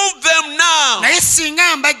remove them now, Naye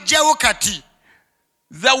singa mbajjawo kati,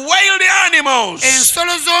 the wild animals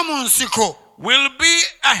ensolo z'omu nsiko will be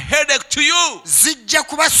a headache to you. zijja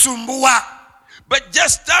kubasumbuwa. But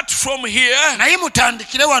just start from here, Naye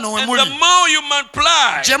mutandikire wano we and the muli. more you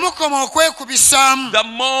multiply, Gye mukoma okwekubisaamu, the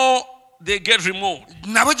more they get removed.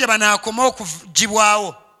 nabo gye banaakoma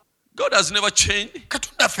okugibwawo. God has never changed.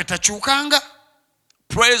 Katonda ffe takyukanga.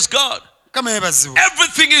 Praise God. Kama yeebazibwa.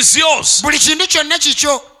 Everything is yours. Buli kintu kyonna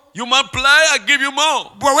kikyo. You multiply, I give you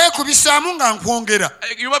more. Bwe weekubisaamu nga nkwongera.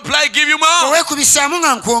 You multiply, I give you Bwe more. weekubisaamu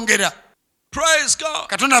nga nkwongera. Praise God.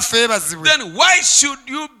 Katonda ffe yeebazibwe. Then why should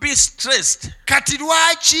you be stressed Kati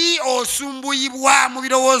lwaki osumbuyibwa mu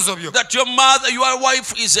birowoozo byo? that your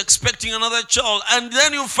wife is expecting another child, and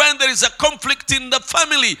then you find there is a conflict in the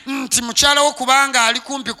family? Nti mukyala wo kubanga ali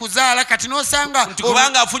kumpi kuzaala kati n'osanga Nti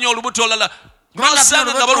kubanga afunye olubuto olulala,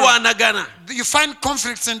 n'osanga nga balwanagana. you find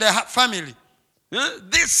conflicts in the family.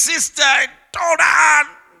 This sister, I told her,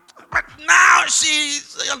 but now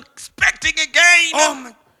she's expecting again.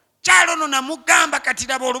 Omukyala ono namugamba kati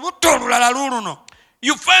laba olubuto olulala luuluno.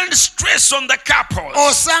 You find stress on the couple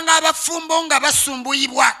Osanga abafumbo nga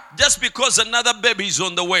basumbuyibwa just because another baby is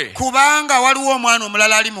on the way. kubanga waliwo omwana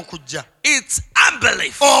omulala ali mu kujja. It's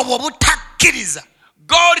unbelief. Obwo butakkiriza.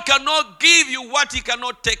 God cannot give you what he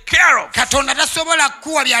cannot take care of. Katonda tasobola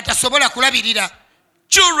kuwa by'atasobola kulabirira.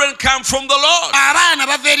 Children come from the Lord, Abaana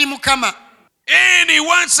bava eri Mukama and he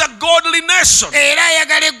wants a godly nation, era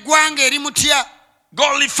ayagala eggwanga erimutya,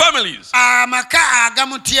 godly families amaka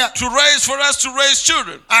agamutya. to raise, for us to raise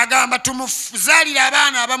children, Agamba tumuzaalire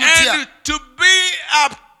abaana abamutya. and to be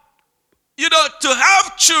to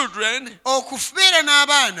have children. Okubeera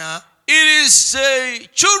n'abaana, It is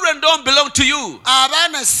children don't belong to you.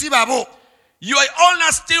 abaana si babo. You are on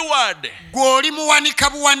a steward Gw'oli muwanika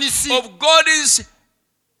buwanisi of God's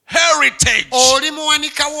heritage. oli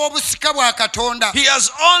muwanika w'obusika bwa Katonda. He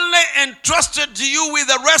has only entrusted you with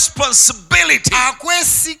a responsibility.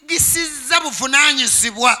 Akwesigisizza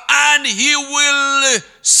buvunaanyizibwa. And he will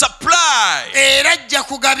supply. Era ajja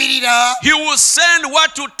kugabirira. He will send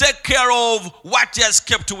what to take care of what he has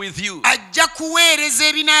kept with you. Ajja kuweereza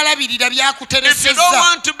ebinaalabirira If you don't byakuteresezza.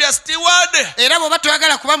 want to be a steward, Era bw'oba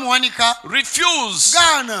toyagala kuba muwanika, refuse.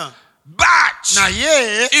 gaana. But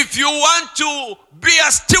Naye if you want to be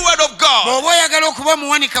a steward of God, bw'oba oyagala okuba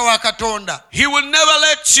muwanika wa Katonda, he will never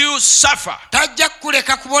let you suffer. tajja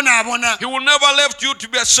kukuleka kubonaabona. He will never let you to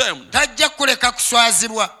be ashamed. Tajja kukuleka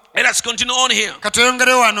kuswazibwa. Let us continue on here.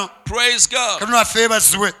 Katweyongere wano. Praise God. Katonda waffe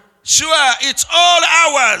yeebazibwe. Sure, it's all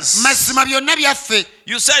ours. Mazima byonna byaffe.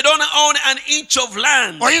 You say I don't own an inch of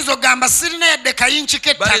land, Oyinza okugamba sirina yadde kayinki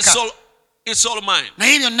but k'ettaka. it's all mine.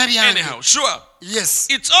 Naye byonna byange. Anyhow, sure. Yes.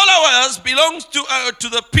 It's all ours, belongs to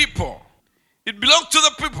the people. It belongs to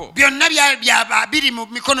the people. Byonna biri mu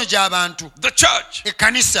mikono gy'abantu. The church,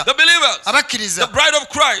 Ekkanisa. the believers, the Abakkiriza. bride of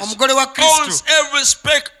Christ Omugole wa owns Kristo. every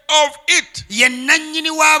speck of it. Ye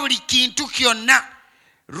nannyini wa buli kintu kyonna.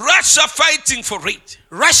 Russia fighting for it.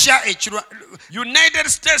 Russia United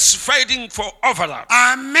States fighting for over that.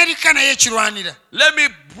 Amerika naye ekirwanira. Let me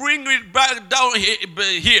bring it back down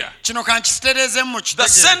here. Kino kankisitereezemu mu The kitegeero.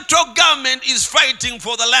 central government is fighting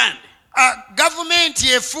for the land. Gavumenti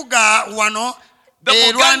efuga wano The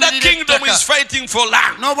Buganda erwanirira kingdom is ettaka. fighting for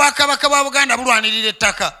land. N'obwakabaka bwa Buganda bulwanirira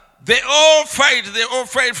ettaka. They all fight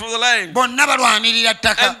for the land. Bonna balwanirira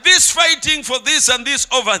ttaka. And this fighting for this and this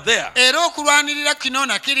over there. Era okulwanirira kino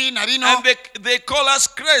na kiri na bino And they call us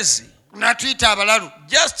crazy. natuyita abalalu.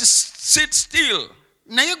 Just sit still.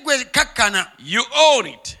 Naye gwe kakkana You own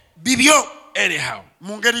it. bibyo Anyhow.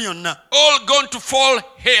 mu ngeri yonna. All going to fall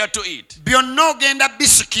here to it. Byonna ogenda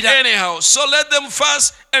bisikira. Anyhow. So let them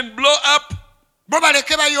fast and blow up Bo baleke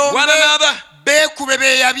one bayombe another. beekube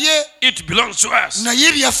beeyabye It belongs to us.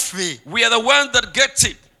 naye byaffe. We are the ones that gets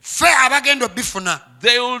it. Ffe abagenda obifuna.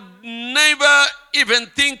 They will never even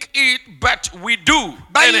think it, but we do.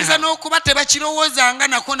 Bayinza Anyhow. n'okuba tebakirowoozanga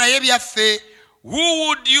nako naye byaffe. Who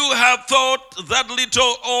would you have thought that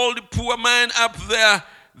little old poor man up there,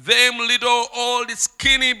 them little old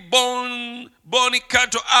skinny bony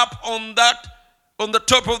cattle up on the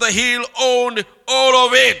top of the hill owned all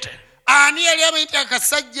of it? Ani yali amanyi nti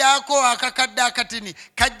akasajja ako akakadde akatini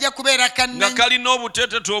kajja kubeera Nga kannanyi. kalina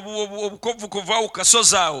obuteeteete obukovukovu awo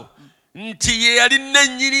kasozi awo nti ye yali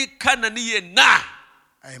nannyini Kanani yenna.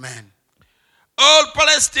 Amen. All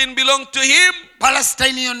Palestine belonged to him,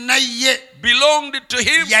 Palestine yonna ye belonged to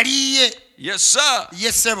him. yali ye. Yes, sir.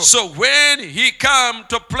 Yes, sebo. So when he come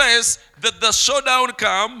to place that the showdown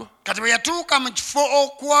come, Kati bwe yatuuka mu kifo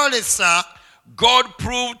okwolesa, God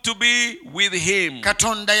proved to be with him.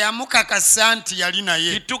 Katonda yamukakasa nti yali He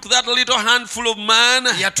naye. took that little handful of man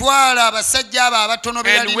Yatwala abasajja abo abatono be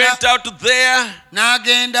and yalina went out there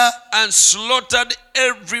n'agenda and slaughtered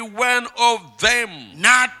every one of them.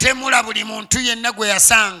 n'atemula buli muntu yenna gwe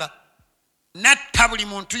yasanga. N'atta buli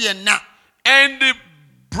muntu yenna. And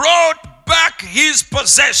brought back his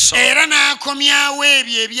possession. Era n'akomyawo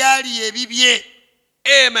ebyo ebyali ebibye.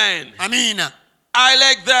 Amen. Amiina. I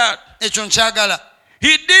like that. Ekyo nkyagala.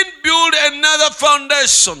 He didn't build another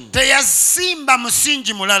foundation. Teyasimba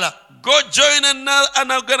musingi mulala. Go join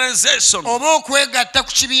an organization. Oba okwegatta ku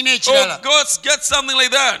kibiina Or ekirala. go get something like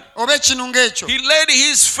that. Oba ekinu ng'ekyo. He laid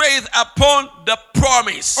his faith upon the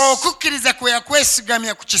promise. Okukkiriza kwe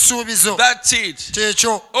yakwesigamya ku kisuubizo. That's it.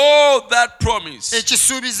 Kyekyo. Oh, that promise.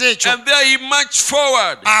 Ekisuubizo ekyo. And there he marched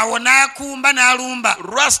forward. Awo n'akumba n'alumba.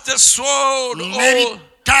 Rusty sword.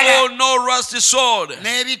 Tala. Oh, no rusty sword.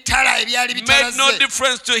 N'ebitala ebyali Made no bitalaze.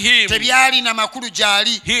 difference to him. Tebyali na makulu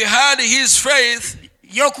gyali. He had his faith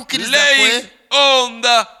Y'okukkiriza laying kwe on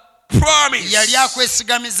the promise. yali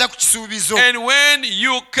akwesigamiza ku kisuubizo. And when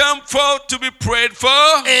you come forth to be prayed for,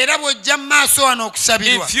 Era bw'ojja mu maaso wano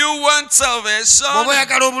okusabirwa. if you want salvation, Bw'oba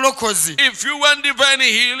oyagala obulokozi. if you want divine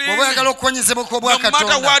healing, Bw'oba oyagala okuwonyezebwa no kw'obwa matter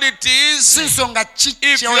Katonda. what it Si is, nsonga ki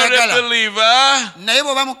if you're a kyoyagala. believer, Naye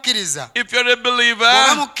bw'oba mukkiriza. if you're a Bw'oba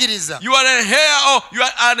believer, mukkiriza. you are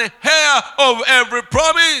an heir of every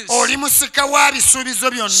promise. Oli musika wa bisuubizo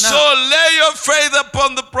byonna. So lay your faith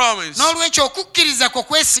upon the promise N'olwekyo okukkiriza kwo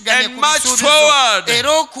kwesigamye and ku march bisuubizo. forward Era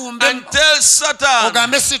okumbe and tell Satan,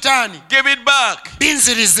 ogambe Sitaani. give it back,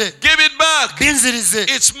 Binzirize. give it back. Binzirize.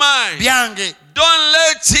 It's mine. Byange. Don't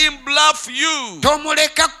let him bluff you.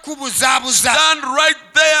 Tomuleka kubuzaabuza. Stand right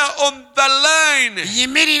there on the line.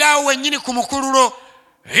 Yimirira awo wennyini ku mukululo.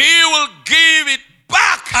 He will give it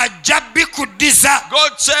back. ajja bikuddiza.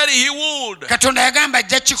 God said he would. Katonda yagamba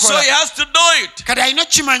ajja So kikola. he has to know it. Kati alina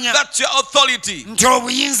okukimanya That's your authority. nti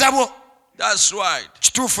obuyinza bwo. That's right.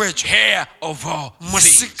 Kituufu ekyo. Heir of all things.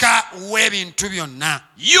 Musika w'ebintu byonna.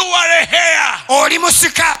 You are a heir Oli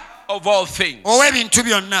musika of all things. ow'ebintu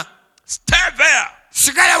byonna. Stay there.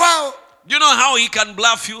 Sigala waawo. Do you know how he can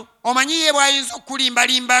bluff you? Omanyi ye bw'ayinza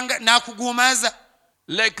okulimbalimba n'akuguumaaza.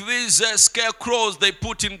 Like these scarecrows they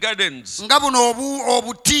put in gardens. Nga buno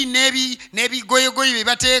obuti n'ebigoyegoye bye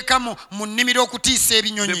bateeka mu nnimiro okutiisa They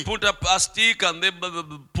ebinyonyi. put up a stick and they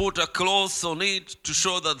put a cloth on it to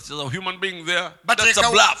show that there's a human being there. That's a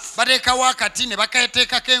bluff. Bateekawo akati ne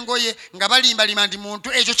bakateekako engoye nga balimbalima nti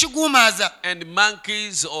muntu, ekyo kiguumaaza. And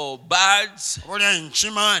monkeys or birds, Olya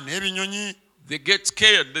enkima n'ebinyonyi they get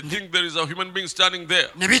scared. They think there is a human being standing there.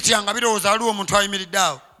 ne bitya nga birowooza waliwo omuntu ayimiridde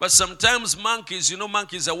awo. But sometimes monkeys,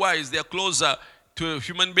 monkeys are wise. They are closer to a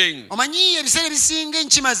human being. Omanyi ebiseera ebisinga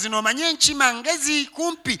enkima zino, omanyi enkima nga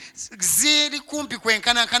ziri kumpi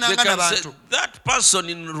kwenkanankananga They can say, n'abantu. that person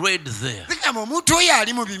in red there. Zigamba omuntu oyo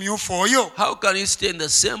ali mu bimyufu oyo. How can he stay in the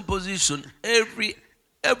same position every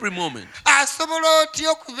moment? Asobola otya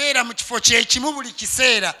okubeera mu kifo kyekimu buli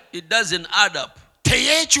kiseera? It doesn't add up.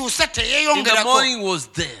 Teyeekyusa, In the teyeeyongerako. morning was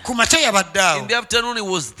there. Ku makya yabadde awo. In the afternoon he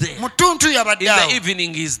was there. Mu ttuntu In yabadde the awo.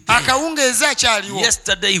 evening he's there. Akawungeezi akyaliwo.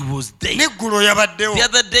 Yesterday he was there. N'eggulo yabaddewo. The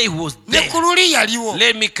other day he was Ne there. ku luli yaliwo.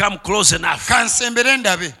 Let me come close enough Kansembere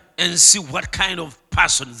ndabe. and see what kind of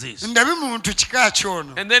person this. Ndabe muntu kika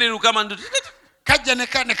kyono. And then he will come and do Kajja ne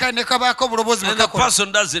kabaako obulobozi and the bwe kakola.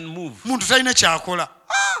 person doesn't move. Muntu talina kyakola.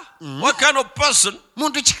 What kind of person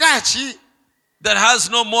Muntu kika ki that has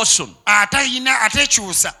no motion?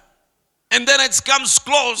 atekyusa. And then it comes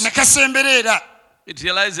close. Ne kasembera era. It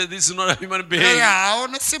realizes this is not a human being. Awo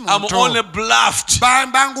ne si I'm muntu. only bluffed.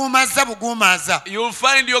 Banguumazza buguumaaza. You'll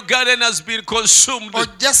find your garden has been consumed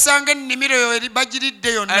Ojja sanga ennimiro yo eri bagiridde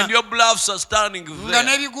yonna. and your bluffs are standing Nga there.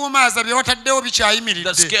 n'ebiguumaaza bye wataddewo The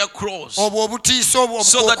bikyayimiridde. scarecrows. Obwo obutiisa obwo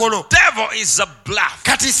So the obukookolo. devil is a bluff.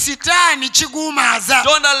 Kati sitaani kiguumaaza.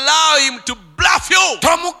 Don't allow him to bluff you,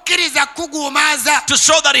 Tomukkiriza kuguumaaza. to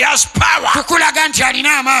show that he has power, Kukulaga nti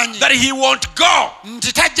alina amaanyi. that he won't go,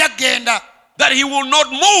 Nti tajja kgenda. that he will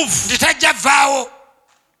not move. Nti tajja vaawo.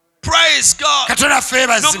 Praise God. Katonda ffe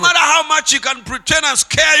No bazibu. matter how much he can pretend and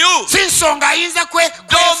scare you, Si nsonga ayinza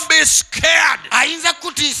don't be scared. ayinza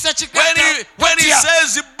kutiisa When he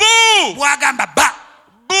says boo, bw'agamba ba.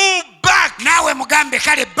 boo back. Naawe mugambe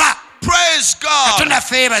kale ba. Praise God. Katonda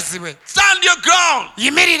ffe bazibwe. Stand your ground.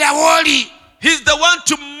 Yimirira w'oli. He's the one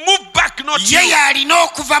to move back, not Ye you. y'alina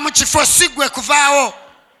okuva mu kifo si gwe kuvaawo.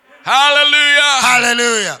 Hallelujah.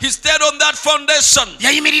 Haleluya. He stayed on that foundation,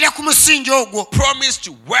 Yayimirira ku musingi ogwo. promised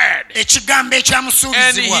word, Ekigambo and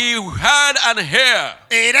ekyamusuubizibwa. he had an hair.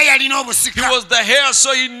 Era yalina He obusika. was the hair,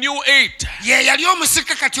 so he knew it. Ye yali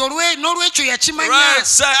omusika kati n'olwekyo yakimanya. Right,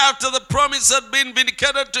 so after the promise had been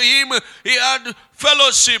vindicated to him, he had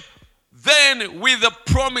fellowship then with the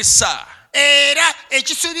promiser. Era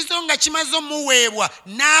ekisuubizo nga kimaze omuweebwa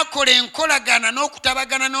n'akola enkolagana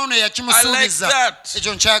n'okutabagana n'ono yakimusuubiza. I like that.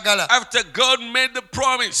 Ekyo nkyagala. After God made the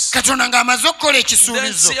promise, Katonda ng'amaze okukola then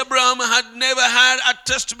ekisuubizo. see, Abraham had never had a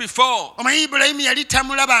test before. Omanyi Ibulayimu yali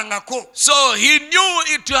tamulabangako. So he knew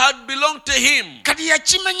it had belonged to him. Kati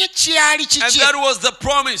yakimanya kyali And kikye. that was the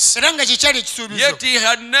promise. Era nga kyekyali ekisuubizo. Yet he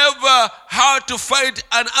had never had to fight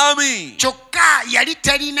an army. Kyokka yali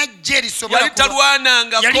talina gye lisobola Yali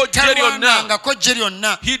talwanangako gye lyonna. talwanangako gye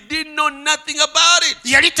lyonna. He didn't know nothing about it.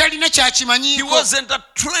 Yali talina He kyakimanyiiko. wasn't a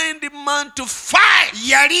trained man to fight.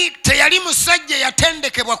 Teyali musajja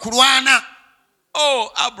yatendekebwa kulwana.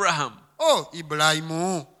 Oh, Abraham.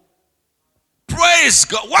 Ibulayimu Praise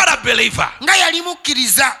God. What a believer. nga yali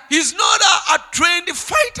mukkiriza. He's not a trained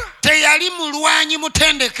fighter, Teyali mulwanyi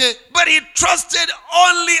mutendeke. but he trusted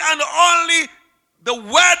only and only the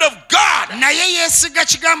word of God. Naye yeesiga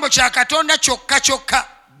kigambo kya Katonda kyokka kyokka.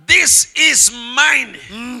 This is mine.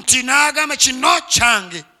 Nti n'agamba kino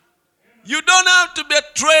kyange. You don't have to be a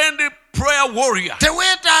trained prayer warrior.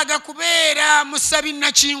 Teweetaaga kubeera musabi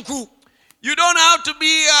nakinku. You don't have to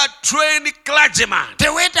be a trained clergyman.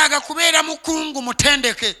 Teweetaaga kubeera mukungu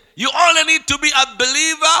mutendeke. You only need to be a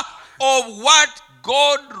believer of what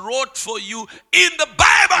God wrote for you in the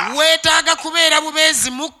Bible. Weetaaga kubeera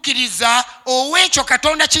bubeezi mukkiriza ow'ekyo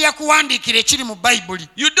Katonda kye yakuwandiikira ekiri mu Bayibuli.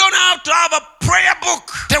 You don't have to have a prayer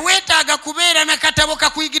book. Teweetaaga kubeera n'akatabo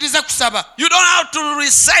kakuyigiriza kusaba. You don't have to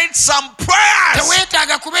recite some prayers.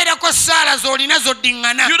 Teweetaaga kubeerako ssaala z'olina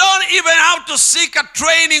z'oddiŋŋana. You don't even have to seek a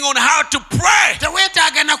training on how to pray.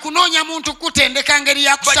 Teweetaaga na kunoonya muntu kutendeka ngeri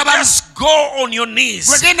ya But kusabamu. just go on your knees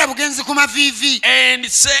Wegenda bugenzi ku maviivi. and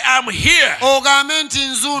say, I'm here. Ogambe agambe nti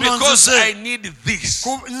nzuuno because I nzize need this.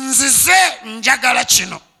 nzize njagala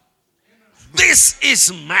kino This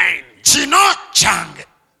is mine. kino kyange.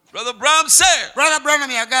 Brother Branham said, Brother Branham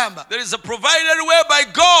yagamba there is a provided way by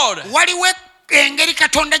God waliwo engeri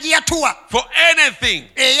katonda gye yatuwa for anything.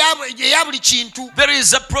 eya buli kintu. There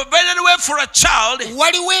is a provided way for a child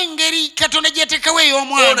Waliwo engeri katonda gye yateekawo on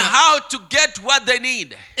ey'omwana how to get what they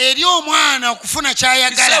need. eri omwana okufuna He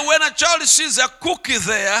said ky'ayagala. when a child sees a cookie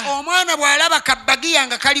there, Omwana bw'alaba kabbagiya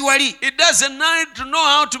nga kali wali it doesn't need to know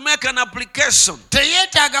how to make an application.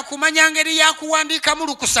 teyeetaaga kumanya ngeri yakuwandiikamu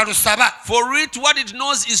lukusa lusaba. For it, what it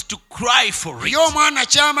knows is to cry for it. ye omwana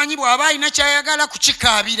ky'amanyi bw'aba alina ky'ayagala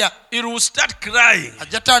kukikaabira It will start crying.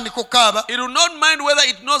 ajja tandika okukaaba. It will not mind whether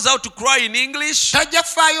it knows how to cry in English, tajja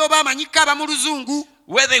kufaayo oba amanyi kaaba mu luzungu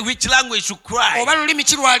whether which language to cry. oba lulimi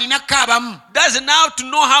ki lwalina kaabamu. Doesn't have to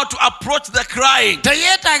know how to approach the crying.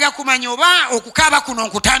 teyeetaaga kumanya oba okukaaba kuno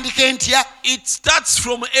nkutandike ntya. It starts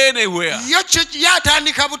from anywhere. ye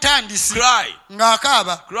atandika butandisi Cry,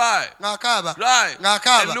 ng'akaaba cry, ng'akaaba cry, and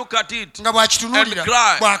ng'akaaba look at it. nga bw'akitunuulira And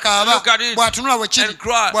cry. bw'akaaba Look at it. bw'atunula we kiri And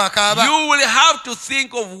cry. bw'akaaba. You will have to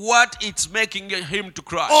think of what it's making him to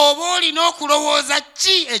cry. oba olina okulowooza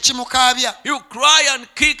ki ekimukaabya. You cry and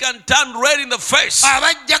kick and turn red in the face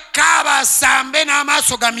abajja kaaba asambe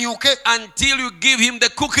n'amaaso gamyuke until you give him the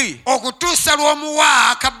cookie. okutuusa lw'omuwa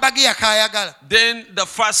akabbagiya k'ayagala. Then the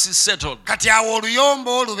fuss is settled. kati awo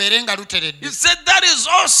oluyombo lubeere nga He luteredde. said that is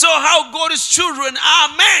also how God's children are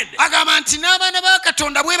made. agamba nti n'abaana ba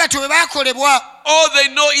katonda bwe batyo bwe baakolebwa. All they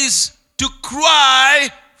know is to cry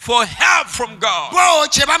for help from God. bo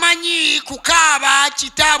kye bamanyi kukaaba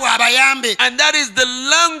kitaabwe abayambe. And that is the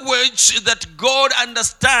language that God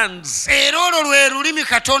understands. era olwo lwe lulimi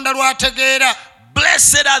katonda lw'ategeera.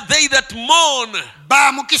 Blessed are they that mourn,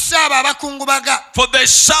 ba mukisa abo abakungubaga for they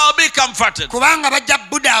shall be comforted. kubanga bajja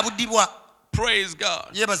budaabudibwa. Praise God.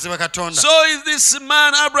 yeebazibwe katonda. So is this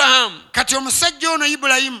man Abraham. kati omusajja ono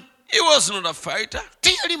Ibulayimu He was not a fighter.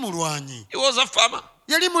 teyali mulwanyi, He was a farmer.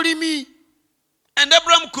 yali mulimi. And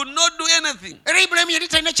Abraham could not do anything era Ibulayimu yali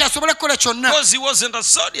talina kyasobola kukola kyonna because he wasn't a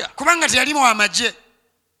soldier. kubanga teyali mu amagye.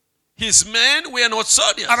 His men were not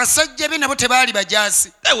soldiers. abasajja be nabo tebaali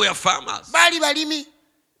bajaasi, They were farmers. baali balimi.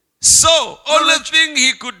 So only thing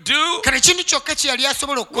he could do kale ekintu kyokka kye yali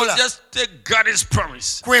asobola was okukola just take God's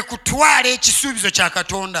promise. kwe kutwala ekisuubizo kya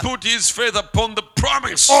katonda, Put his faith upon the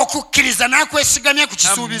promise. okukkiriza n'akwesigamya ku And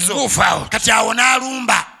kisuubizo. move out. kati awo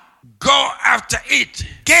n'alumba. Go after it.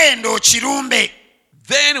 genda okirumbe.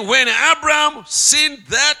 Then when Abraham seen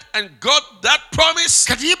that and got that promise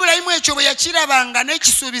kati Ibulayimu ekyo bwe yakirabanga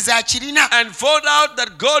n'ekisuubizo akirina, and found out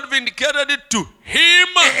that God vindicated it to him,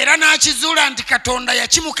 era n'akizuula nti katonda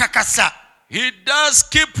yakimukakasa. he does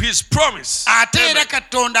keep his promise. ate era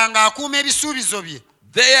katonda ng'akuuma ebisuubizo bye.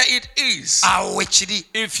 There it is. awo we kiri.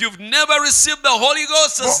 If you've never received the Holy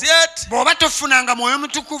Ghost as yet, bw'oba tofunanga mwoyo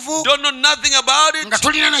mutukuvu don't know nothing about nga it,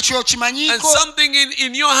 tolina nakyo and kimanyiiko, something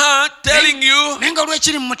in your heart telling you naye nga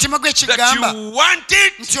olw'ekiri mu mutima gwe that kigamba you want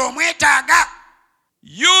it, nti omwetaaga,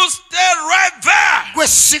 you stay right there. gwe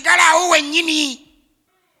sigalawo wennyini.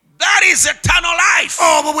 That is eternal life.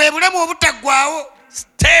 obwo bwe bulemu obutaggwaawo.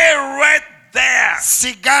 Stay right there.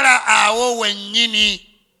 sigala awo wennyini.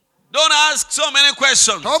 Don't ask so many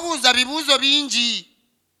questions. tobuuza bibuuzo bingi.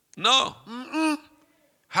 No.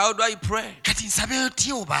 How do I pray? kati nsabe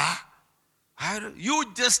otya oba? You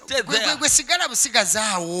just stay there. gwe sigala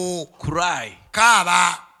busigazaawo. Cry.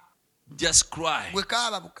 kaaba. Just cry. gwe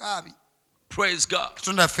kaaba bukaabi. Praise God.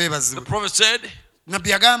 katonda ffe The bazibu. prophet said, nabbi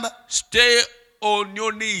yagamba stay on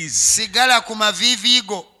your knees sigala ku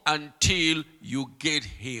maviiviigo until you get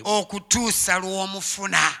him. okutuusa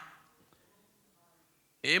lw'omufuna.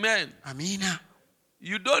 Amen. amiina.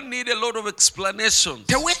 You don't need a lot of explanations.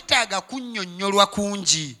 teweetaaga kunnyonnyolwa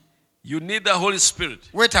kungi. You need the Holy Spirit.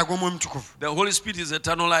 weetaaga omwoyo mutukuvu. The Holy Spirit is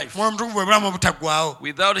eternal life. omwoyo mutukuvu bwe bulamu obutaggwaawo.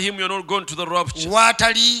 Without him, you're not going to the rapture.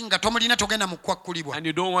 waatali nga tomulina togenda mu kwakkulibwa. And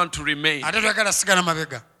you don't want to remain. ate toyagala sigala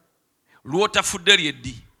mabega. Lw'otafudde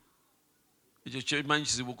lyeddi. Ekyo kyemanyi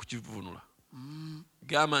kizibu okukivunula.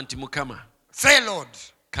 Gamba nti Mukama, say Lord,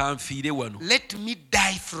 kanfiire wano let me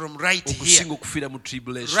die from right here okusinga okufiira mu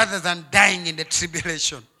tribulation. rather than dying in the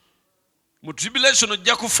tribulation. Mu tribulation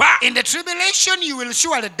ojja kufa In the tribulation you will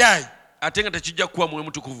surely die, ate nga tekijja kuwa mwoyo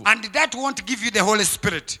mutukuvu. and that won't give you the Holy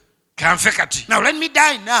Spirit. Kanfe kati. Now let me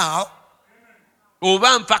die now.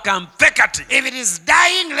 Oba nfa kanfe kati. If it is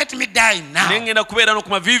dying, let me die now. Naye ngenda kubeera no ku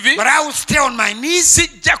maviivi. But I will stay on my knees.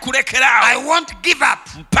 Sijja I kulekeraawo won't give up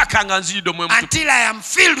mpaka nga nzijudde omwoyo mutukuvu. until I am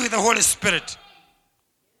filled with the Holy Spirit.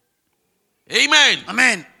 Amen.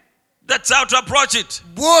 Amen. That's how to approach it.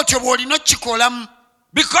 bw'otyo bw'olina okikolamu.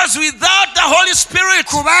 Because without the Holy Spirit,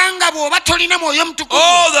 kubanga bw'oba tolina mwoyo mutukuvu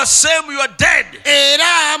all the same you are dead.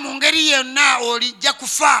 era mu ngeri yonna olijja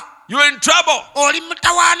kufa, You're in trouble. oli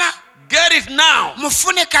mutawaana. Get it now.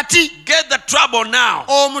 Mufune kati, Get the trouble now.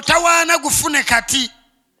 omutawaana gufune kati.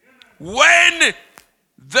 When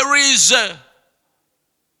there is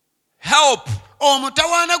help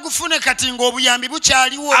Omutawaana gufune kati ng'obuyambi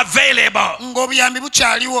bukyaliwo, available. ng'obuyambi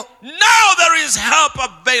bukyaliwo. Now there is help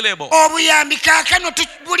available. Obuyambi kaakano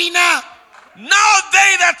tubulina. Now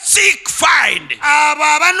they that seek find. Abo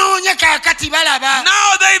abanoonya kaakati balaba.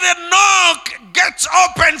 Now they that knock gets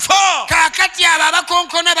open for. Kaakati abo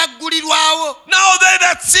abakonkona baggulirwawo. Now they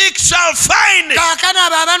that seek shall find. Kaakano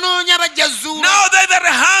abo abanoonya bajja zuula. Now they that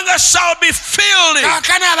hunger shall be filled.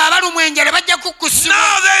 Kaakano abo abalumwa enjala bajja kukkusibwa.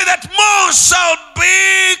 Now they that mourn shall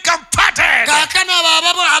be comforted. Kaakano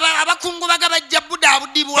abo abakungubaga bajja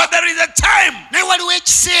budaabudibwa. But there is a time naye waliwo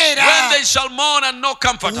ekiseera when they shall mourn and no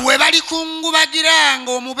comforter. we balikungubagira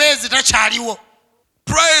ng'omubeezi takyaliwo.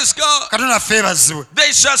 Praise God. Katonda feebazibwe.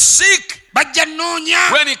 They shall seek Bajja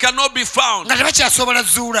nnoonya when he cannot be found. nga tebakyasobola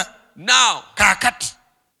zuula. Now, Kaakati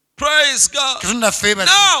praise God. Katonda feebazibwe.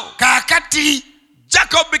 Now, Kaakati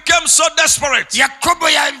Jacob became so desperate Yakobo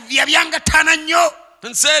yabyangatana nnyo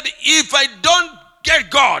and said, if I don't get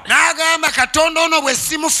God, n'agamba Katonda ono bwe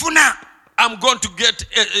simufuna I'm going to get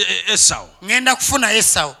Esau. ŋŋenda kufuna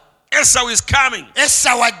Esawu. Esau is coming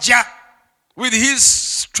Esawu ajja with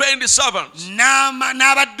his trained servants.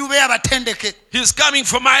 n'abaddu be abatendeke. He's coming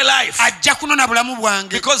for my life Ajja kunona bulamu bwange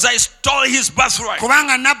because I stole his birthright.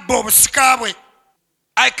 kubanga nabba obusika bwe.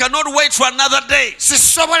 I cannot wait for another day.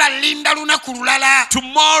 Sisobola linda lunaku lulala.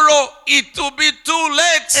 Tomorrow it will be too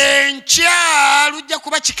late. Enkya lujja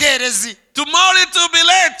kuba kikeerezi. Tomorrow it will be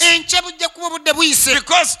late Enkya bujja kuba budde buyise.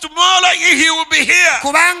 because tomorrow he will be here.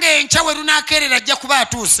 Kubanga enkya we lunaakeerera ajja kuba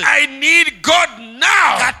atuuse. I need God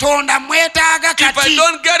now. Katonda mwetaaga If I kati.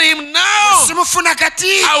 don't get him now, Simufuna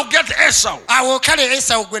kati. I'll get Esau. Awo kale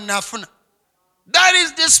Esawu gwe naafuna. That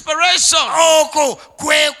is desperation. Okwo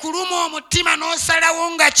kwe kuluma omutima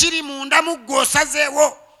n'osalawo nga kiri munda mu ggwe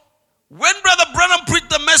osazeewo. When Brother Branham preached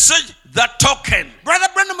the message, the token, Brother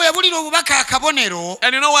Branham bwe yabulira obubaka akabonero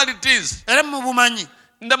and you know what it is? era mu bumanyi.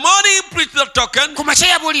 In the morning he preached the token. Ku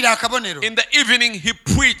makya yabuulira akabonero. In the evening he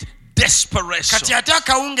preached desperation. Kati ate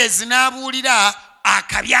akawungeezi n'abuulira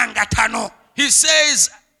akabyangatano. He says,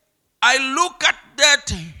 I look at that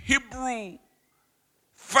Hebrew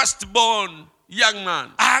firstborn young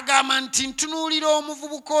man Agamba nti ntunuulira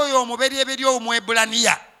omuvubuka oyo omubereberye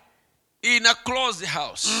Omwebbulaniya in a closed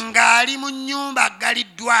house. ng'ali mu nnyumba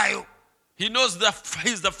aggaliddwayo, He knows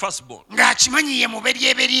he's the firstborn. ng'akimanyi ye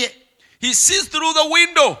muberyeberye. He sees through the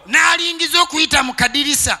window. N'alingiza okuyita mu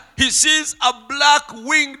kadirisa He sees a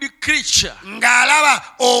black-winged creature ng'alaba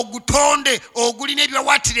ogutonde ogulina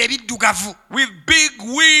ebiwawaatiro ebiddugavu with big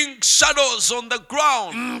winged shadows on the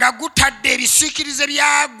ground. nga gutadde ebisiikirize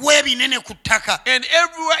byagwo ebinene ku ttaka, And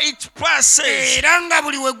everywhere it passes, era nga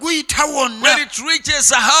buli we guyita when wonna it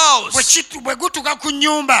reaches a house, bwe gutuka ku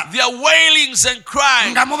nnyumba there are wailings and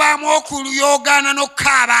crying. nga mubaamu okuluyoogaana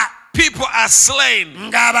n'okukaaba People are slain.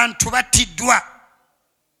 ng'abantu battiddwa.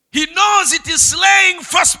 He knows it is slaying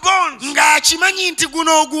firstborns. Ng'akimanyi nti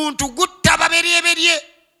guno oguntu gutta baberyeberye.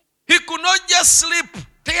 He could not just sleep.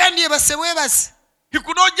 Teyandyebase bwebase, He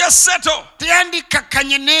could not just settle.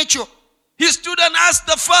 teyandikakkanye n'ekyo. He stood and asked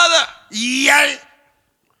the father,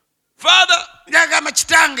 Father, Yagamba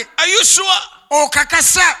kitange, are you sure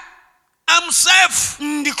okakasa I'm safe?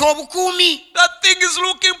 ndika obukuumi. That thing is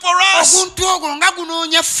looking for us. Oguntu ogwo nga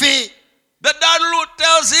gunoonya ffe. The dad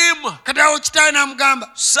tells him, Katawo kitaawe n'amugamba,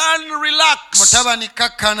 son, relax. mutabani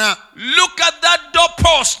kakkana, Look at that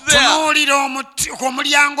doorpost there. tunuulira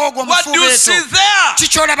omulyango ogwo What do you see mufuubeeto. there?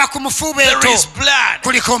 Kikyolaba ku There mufuubeeto is blood.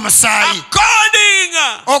 kuliko omusaayi. According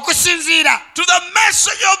Okusinziira to the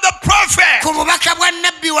message of the prophet, ku bubaka bwa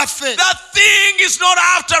nnabbi waffe, that thing is not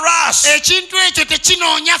after us. ekintu ekyo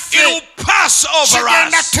tekinoonya It ffe, will pass over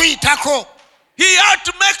kigenda us. tuyitako. He had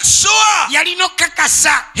to make sure Yalina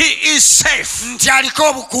okukakasa he is safe. nti aliko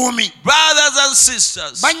obukuumi. Brothers and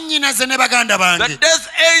sisters, Bannyinaze ne baganda the bange, death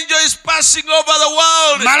angel is passing over the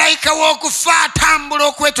world. malayika w'okufa atambula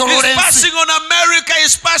okwetoloola He's ensi. passing on America,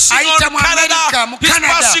 he's passing Ayita on mu America, mu Canada, he's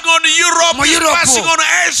Canada, passing on Europe, mu he's Europe, passing on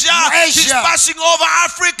Asia, mu Asia, he's passing over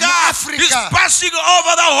Africa, mu Africa. he's passing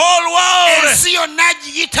over the whole world. Ensi yonna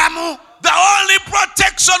agiyitamu. The only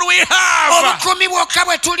protection we have Obukuumi bwokka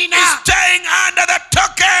bwe tulina is staying under the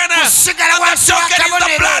token. kusigala And the wansi wa token is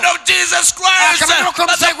the blood kabonero. of Jesus Christ. Akabonero And the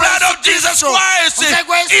k'omusaayi gwa blood Yesu of Jesus Kristo. Christ Omusaayi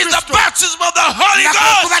gwa Yesu is the Kristo. baptism of the Holy nga kwe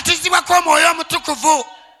Ghost. kubatizibwa kw'omwoyo omutukuvu.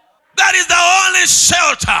 That That is the only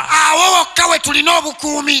shelter awo wokka we tulina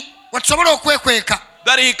obukuumi we tusobola okwekweka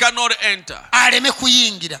that he cannot enter. aleme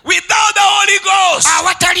kuyingira. Without the Holy Ghost,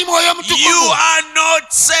 awatali mwoyo you mutukuvu are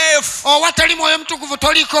not safe. awatali mwoyo mutukuvu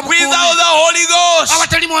toliko Without obukuumi. the Holy Ghost,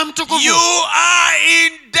 awatali mwoyo you mutukuvu are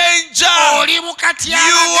in danger. oli mu You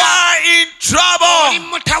katyabaga are in oli trouble. mu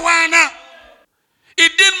mutawaana.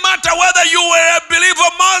 It didn't matter whether you were a believer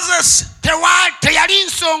of Moses. Teyali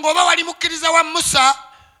nsonga oba wali mukkiriza wa Musa.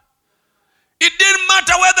 It didn't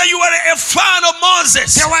matter whether you were a fan of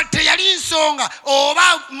Moses. Teyali nsonga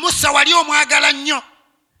oba Musa wali omwagala nnyo.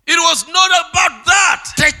 It was not about that.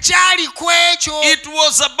 Tekyali ku ekyo. It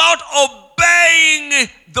was about obeying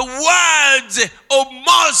the words of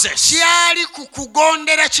Moses kyali ku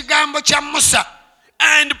kugondera kigambo kya Musa.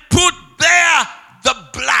 and put there the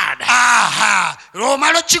blood. aha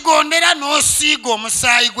lw'omala okigondera n'osiiga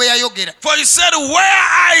omusaayi gwe yayogera. For he said, where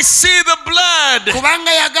I see the blood,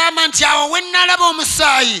 kubanga yagamba nti awo we nnalaba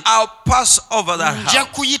omusaayi I'll pass over that nja house.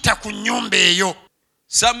 kuyita ku nnyumba eyo.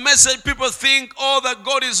 Some message people think all that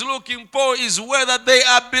God is looking for is whether they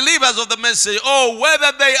are believers of the message, or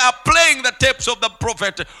whether they are playing the tapes of the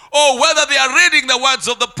prophet, or whether they are reading the words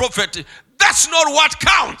of the prophet. That's not what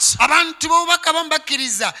counts. abantu b'obubaka bamu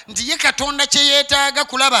bakkiriza nti ye Katonda kye yeetaaga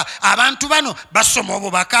kulaba abantu bano basoma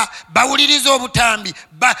obubaka bawuliriza obutambi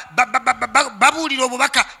babuulira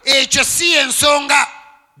obubaka. ekyo si ensonga.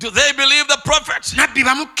 Do they believe the prophet? nabbi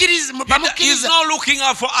He's bamukkiriza not looking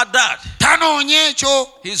out for that. tanoonya ekyo.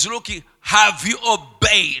 He's looking, have you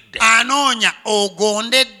obeyed anoonya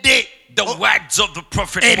ogondedde the words of the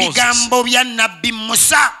prophet Moses? ebigambo bya nabbi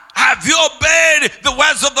Musa. Have you obeyed the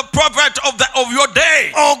words of the prophet of your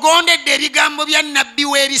day? ogondedde ebigambo bya nabbi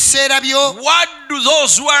w'ebiseera byo. What do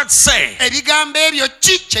those words say? ebigambo ebyo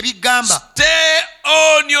ki kye bigamba? Stay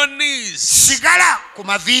on your knees. sigala ku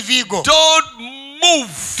maviivi go. Don't move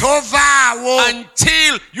tovaawo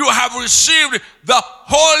until you have received the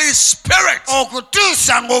Holy Spirit.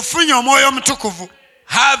 okutuusa ng'ofunye omwoyo omutukuvu.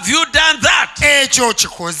 Have you done that? ekyo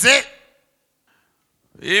kikoze.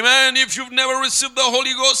 Amen. If you've never received the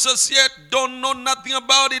Holy Ghost as yet, don't know nothing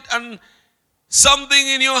about it, and something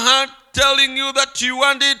in your heart telling you that you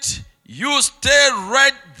want it, you stay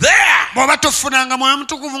right there. bw'oba tofunanga mwoyo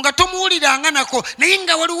mutukuvu nga tomuwuliranga nako naye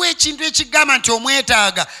nga waliwo ekintu ekigamba nti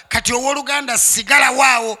omwetaaga kati owooluganda sigala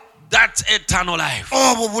waawo. That's eternal life.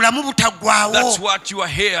 obwo bulamu butaggwaawo. That's what you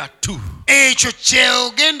are here to. ekyo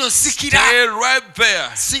kyogenda osikira. Stay right there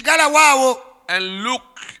sigala waawo.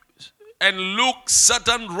 and look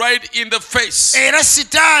Satan right in the face era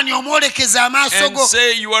sitaani omwolekeza amaaso and go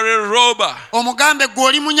say, you are a robber. omugambe gwe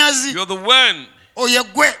oli munyazi. You're the one. oye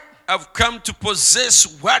gwe I've come to possess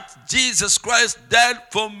what Jesus Christ died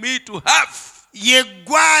for me to have. ye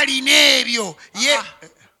gwe alina ebyo.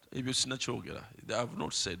 I've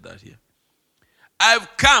not said that here. I've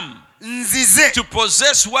come nzize to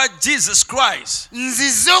possess what Jesus Christ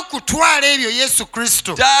nzize okutwala ebyo Yesu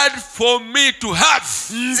Kristo. died for me to have.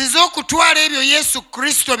 nzize okutwala ebyo Yesu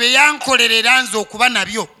Kristo bye yankolerera nze okuba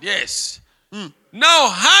nabyo. Yes. Now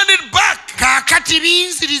hand it back. kaakati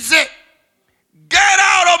binzirize. Get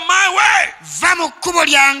out of my way. va mu kkubo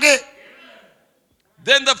lyange.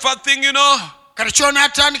 Then the first thing you know, kati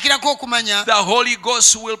ky'onaatandikirako okumanya the Holy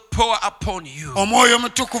Ghost will pour upon you. omwoyo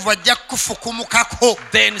omutukuvu ajja kufukumukako.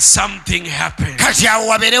 Then something happens. kati awo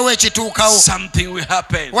wabeerewo ekituukawo. Something will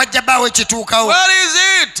happen. wajja baawo ekituukawo. What is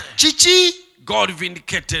it? kiki? God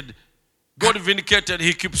vindicated. God vindicated.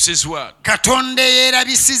 He keeps his word. katonda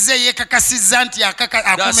yeerabisizza yeekakasizza nti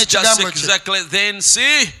akuuma That's just ekigambo kye. exactly. Then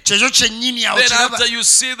see. kyekyo kyennyini awo Then kiraba. after you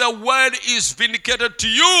see the word is vindicated to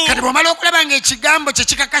you, kati bw'omala okulaba ng'ekigambo kye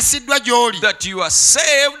kikakasiddwa gy'oli that you are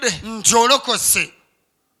saved, nti olokose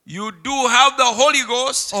you do have the Holy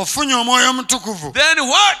Ghost. ofunye omwoyo omutukuvu. Then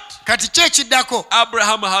what? kati ki ekiddako?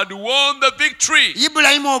 Abraham had won the victory.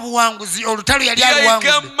 ibulayimu obuwanguzi olutalo yali Here he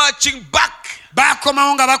aluwangudde. came marching back.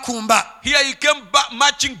 baakomawo nga bakumba. Here he came back,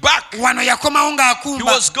 marching back. wano yakomawo He ng'akumba.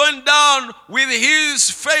 was going down with his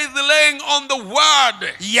faith laying on the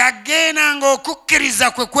word, yagenda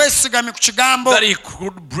ng'okukkiriza kwe kwesigame ku kigambo that he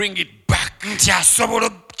could bring it back. nti asobola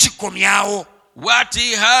okukikomyawo. What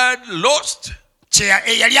he had lost, nti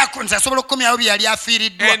asobola okukomyawo bye yali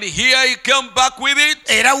afiiriddwa. and here he came back with it,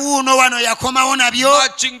 era wuuno wano yakomawo nabyo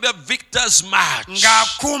marching the victor's march.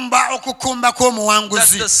 ng'akumba okukumba That's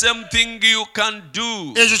kw'omuwanguzi. the same thing you can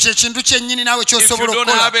do. ekyo kye kintu kyennyini naawe If you ky'osobola don't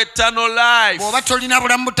have okukola. eternal life, bw'oba tolina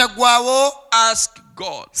bulamu butaggwaawo ask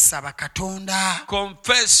God. saba katonda.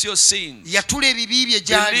 Confess your sins. yatula ebibi bye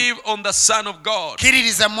gy'ali. Believe on the Son of God.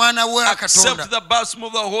 kkiririza mwana we katonda. Accept the baptism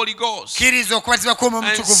of the Holy Ghost. kkiriza okubatizibwa kw'omwoyo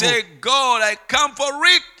And omutukuvu. say, God, I come for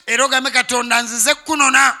it. era ogambe katonda nzize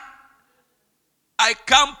kunona. I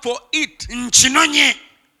come for it. nkinonye,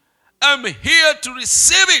 I'm here to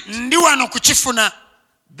receive it. ndi wano kukifuna.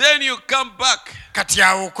 Then you come back. Kati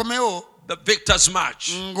awo okomewo The victor's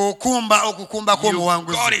march. ng'okumba okukumba You got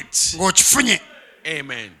kw'omuwanguzi it. ng'okifunye.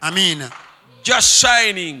 Amen. Amiina. Just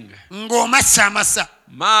shining. Ng'omassa amasa.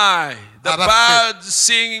 The Abaffe. birds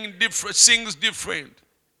sings different.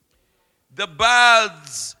 The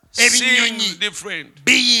birds Ebinyonyi. sing different.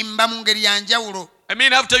 biyimba mu ngeri ya njawulo. I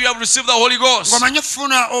mean, after you have received the Holy Ghost,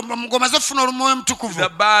 ng'omaze okufuna Omwoyo Mutukuvu, the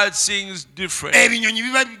bird sings different. ebinyonyi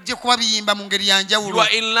biba bijja kuba biyimba mu ngeri ya You njawulo, are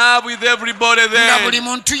in love with everybody nga buli there.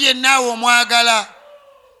 muntu yenna awo omwagala,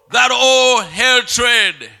 That old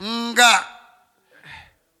hatred, nga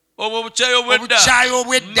obukyayi obwedda, obukyayi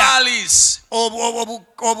obwedda, malice,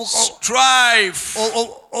 strife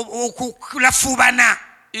okulafuubana,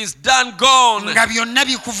 is done, gone. nga byonna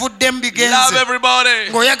bikuvuddemu Love bigenze, everybody.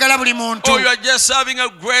 ng'oyagala buli muntu, Oh, you are just having a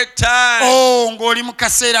great time. ng'oli mu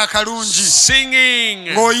kaseera akalungi,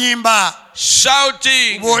 Singing, ng'oyimba,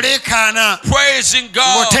 shouting, ng'oleekaana, praising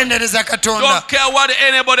God. ng'otendereza Katonda, Don't care what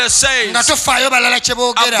anybody nga says tofaayo balala kye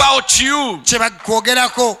boogera, about you. kye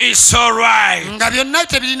bakwogerako, It's all right. nga byonna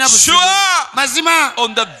tebirina buzibu. Sure. Mazima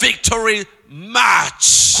On the victory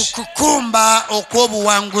march. ku kukumba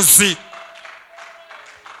okw'obuwanguzi.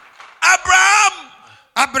 Abraham,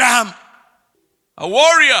 Aburahamu, a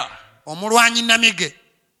warrior, omulwanyi namige,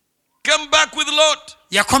 came back with Lot,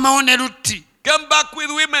 yakomawo ne Lutti, came back with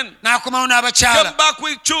women, n'akomawo came n'abakyala, back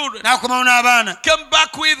with children, n'akomawo n'abaana, came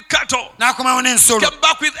back with cattle, n'akomawo n'ensolo, came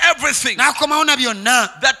back with everything n'akomawo na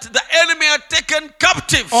byonna that the enemy had taken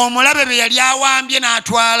captive. omulabe be yali awambye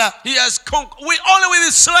n'atwala. He has conquered. Only with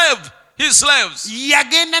his slaves,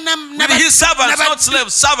 Yagenda with his servants, not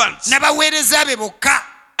slaves, servants. n'abaweereza be bokka,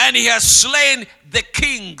 And he has slain the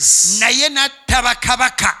kings. naye n'atta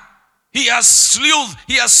bakabaka, He has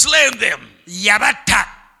slain them. yabatta,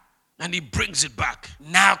 And he brings it back.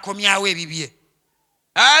 n'akomyawo ebibye.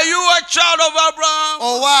 Are you a child of Abraham?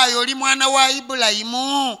 Owaayo oli mwana wa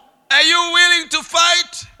Ibulayimu, Are you willing to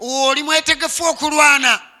fight? oli mwetegefu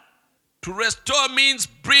okulwana. To restore means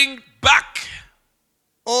bring back.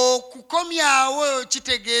 Okukomyawo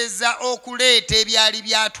kitegeeza okuleeta ebyali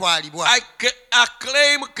byatwalibwa, A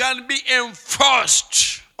claim can be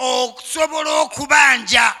enforced. okusobola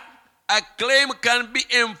okubanja. A claim can be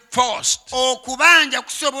enforced. Okubanja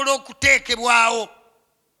kusobola okuteekebwawo,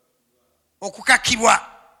 okukakibwa,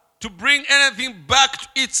 To bring anything back to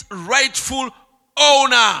its rightful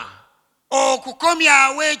owner.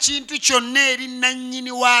 okukomyawo ekintu kyonna eri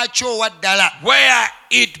nannyini waakyo owa ddala, Where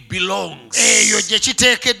it belongs. eyo gye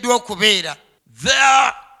kiteekeddwa okubeera.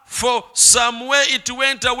 Therefore, somewhere it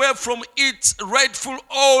went away from its rightful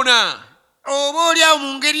owner. Oba oliawo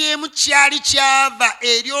mu ngeri emu kyali kyava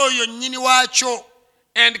eri oyo nnyini waakyo,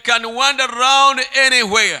 And can wander around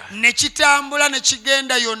anywhere. ne kitambula ne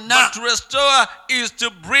kigenda But yonna. to restore is to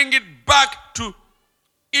bring it back to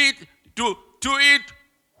it, to it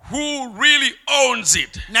who really owns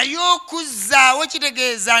it. Naye okuzzaawo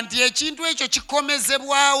kitegeeza nti ekintu ekyo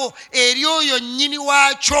kikomezebwawo eri oyo nnyini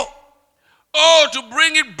waakyo, Or to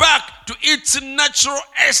bring it back to its natural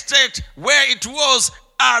estate where it was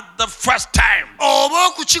at the first time. oba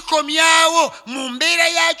okukikomyawo mu mbeera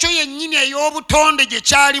yaakyo yennyini ey'obutonde gye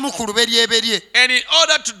kyalimu ku luberyeberye. And in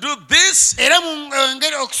order to do this, Era mu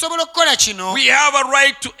ngeri okusobola okukola kino, we have a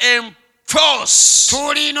right to enforce.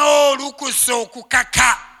 tulina olukusa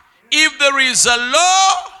okukaka. If there is a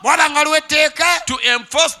law Bw'aba nga lw'etteeka to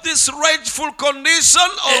enforce this rightful condition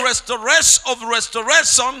or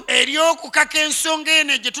restoration, ery'okukaka ensonga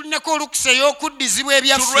eno gye tulinako olukusa ey'okuddizibwa to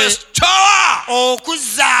ebyaffe, restore.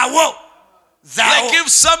 okuzzaawo. Like if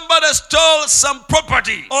somebody stole some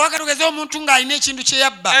property Oba katugeze omuntu ng'alina ekintu kye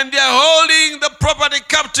yabba, and they are holding the property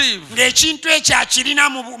captive, ng'ekintu ekyo akirina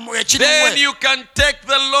then ekiriwe, you can take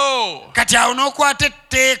the law kati awo n'okwata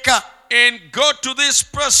etteeka and go to this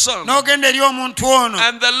person, n'ogenda eri omuntu ono,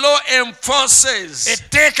 and the law enforces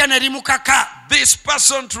etteeka ne limukaka, this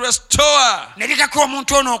person to restore ne likaka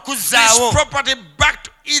omuntu ono this okuzzaawo property back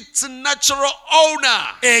to its natural owner,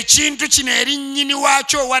 ekintu kino eri nnyini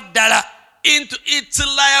waakyo owa ddala, into its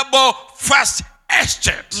liable first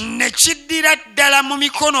estate. ne kiddira ddala mu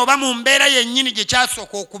mikono oba mu mbeera yennyini gye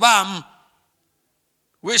kyasooka okubaamu.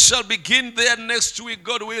 We shall begin there next week,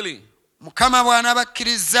 God willing. Mukama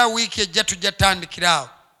bw'anaabakkiriza wiiki ejja tujja tutandikiraawo.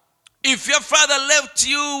 If your father left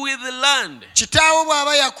you with the land Kitaawo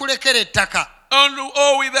bw'aba yakulekera ettaka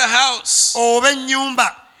or with a house, oba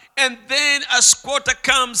ennyumba, and then a squatter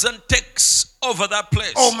comes and takes over that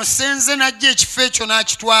place, omusenze n'ajja ekifo ekyo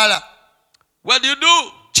n'akitwala, what do you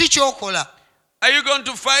do? ki ky'okola? Are you going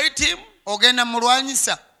to fight him? Ogenda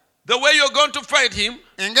mulwanyisa? the way you're going to fight him,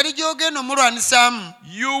 engeri gy'ogenda omulwanisaamu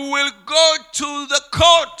you will go to the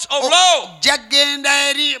court of law jagenda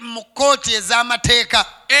eri mu kkooti ez'amateeka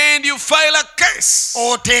and you file a case.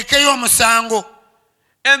 oteekeyo omusango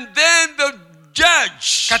And then the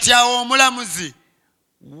judge kati awo omulamuzi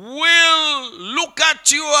will look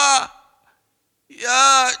at your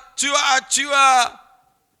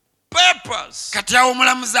papers kati awo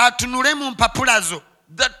omulamuzi atunule mu mpapula zo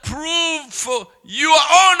that prove your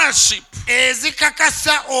ownership.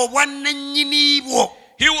 ezikakasa obwannannyini bwo.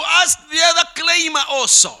 He will ask the other claimer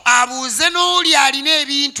also abuuze n'oli alina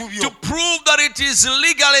ebintu byo to prove that it is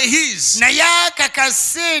legally his. naye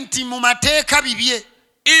akakase nti mu mateeka bibye.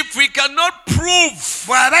 If we cannot prove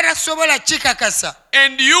bw'aba tasobola kikakasa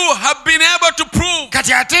and you have been able to prove,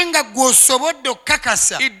 kati ate nga gw'osobodde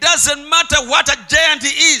okukakasa it doesn't matter what a giant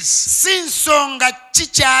he is. si nsonga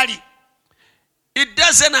kikyali. It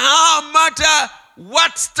doesn't matter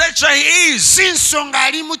what stature he is. si nsonga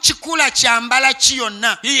ali mu kikula kyambala ki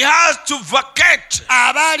yonna. He has to vacate.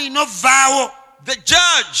 aba alina ovvaawo. The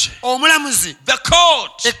judge, omulamuzi the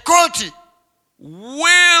court, ekkooti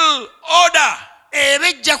will order eba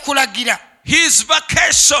ejja kulagira his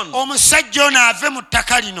vacation. omusajja ono ave mu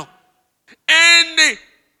ttaka lino. And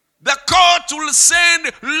the court will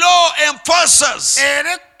send law enforcers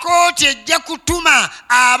era ekkooti ejja kutuma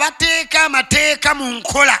abateeka amateeka mu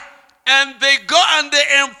nkola. and they go and they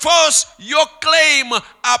enforce your claim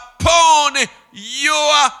upon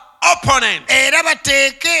your opponent. era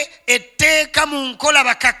bateeke etteeka mu nkola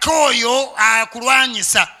bakake oyo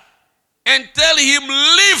akulwanyisa. And tell him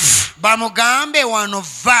leave bamugambe wano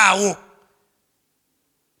vaawo.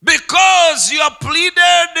 because you have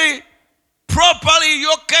pleaded properly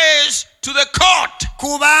your case to the court.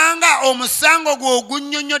 kubanga omusango gwe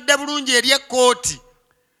ogunnyonnyodde bulungi eri ekkooti.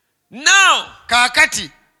 Now,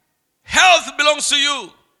 kaakati health belongs to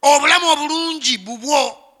you. obulamu obulungi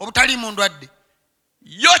bubwo obutali mu ndwadde.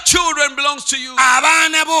 Your children belongs to you.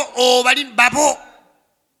 abaana bo obali babo.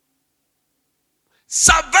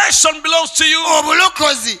 Salvation belongs to you.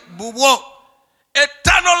 obulokozi bubwo.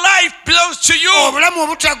 Eternal life belongs to you. obulamu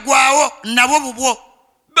obutaggwaawo nabwo bubwo.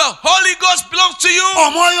 The Holy Ghost belongs to you.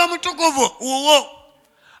 omwoyo omutukuvu wuwo.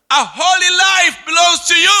 A holy life belongs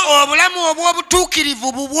to you. obulamu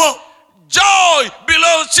obw'obutuukirivu bubwo. Joy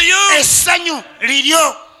belongs to you. essanyu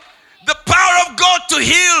liryo. The power of God to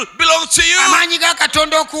heal belongs to you. amaanyi ga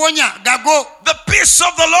katonda okuwonya gago. The peace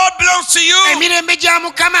of the Lord belongs to you. emirembe gya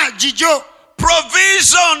mukama gigyo.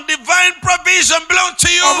 Provision, divine provision belongs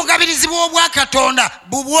to you. obugabirizi bw'obwa katonda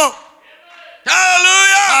bubwo.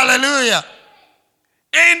 Hallelujah. haleluya.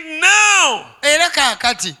 And now, era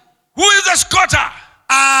kaakati who is the scotter?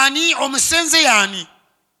 ani omusenze yaani?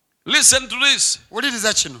 Listen to this.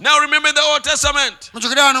 wuliriza kino. Now remember in the Old Testament,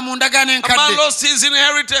 mujukire wano mu ndagaano a man enkadde lost his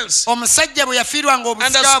inheritance omusajja bwe yafiirwanga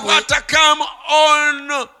and a obusika bwe squatter come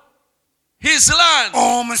on his land.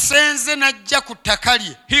 omusenze n'ajja ku ttaka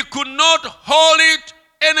lye He could not hold it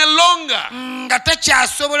any longer nga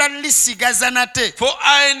takyasobola lisigaza nate for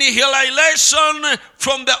annihilation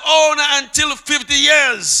from the owner until 50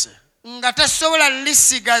 years. nga tasobola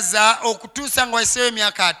lisigaza okutuusa nga wayiseewo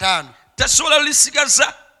emyaka 5. Tasobola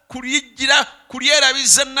lisigaza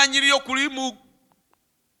kulyerabiza nanyiryo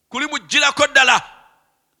kulimugirako ddala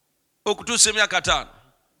okutuusa emyaka 5.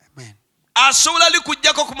 Amen. Asobola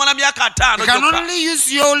likujjako kumala myaka 5 You can gyokka. only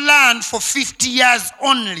use your land for 50 years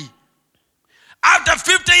only. After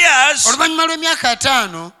 50 years, oluvannyuma lw'emyaka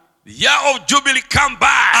 5 the year of Jubilee come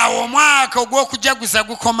by. awo omwaka ogw'okujaguza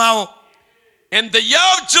gukomawo. And the year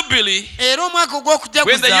of Jubilee, era omwaka when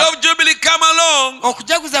the year ogw'okujaguza of Jubilee come along,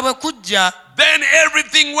 okujaguza bwe kujja then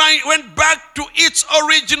everything went back to its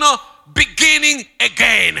original beginning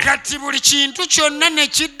again. kati buli kintu kyonna ne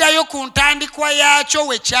kiddayo ku ntandikwa yaakyo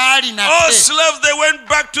we kyali All nate. slaves, they went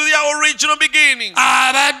back to their original beginning.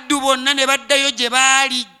 abaddu bonna ne baddayo gye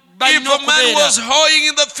baali If balina a man was okubeera. hoeing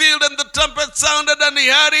in the field and the trumpet sounded and he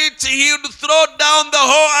heard it, he would throw down the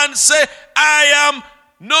hoe and say, I am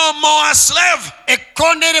no more a slave.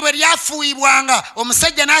 ekkondeere bwe lyafuuyibwanga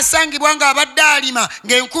omusajja n'asangibwa ng'abadde alima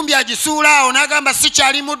ng'enkumbi agisuula awo n'agamba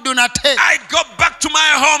sikyali muddu nate. I go back to my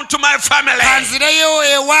home, to my family. kanzireyo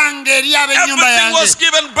ewange eri ab'ennyumba Everything was yange.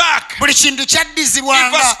 given back. buli kintu If a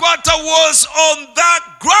kyaddizibwanga. squatter was on that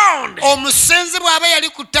ground, omusenze bw'aba yali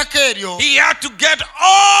ku ttaka eryo he had to get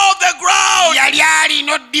all the ground. yali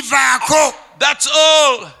alina oddivaako. That's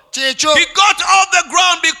all. kyekyo He got off the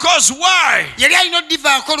ground because why? yali alina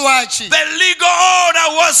oddivaako lwaki The legal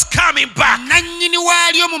order was coming back. nannyini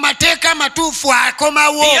waalyo mu mateeka amatuufu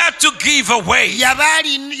akomawo He had to give away.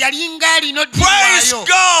 yalinga alina Praise oddiwaayo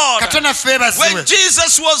God. katonda ffe basiwe When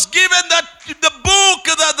Jesus was given the book,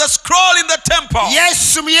 the scroll in the temple,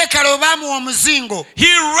 yesu mu yeekalo baamuwa omuzingo he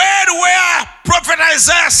read where prophet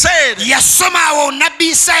Isaiah said, yasoma awo nabbi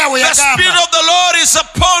isaaya we the Spirit yagamba of the Lord is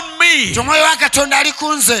upon me omwoyo wa katonda ali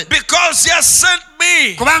ku nze because he has sent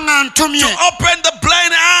me kubanga ntumye to open the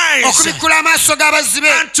blind eyes okubikkula amaaso g'abazibe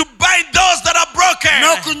and to bind those that are broken.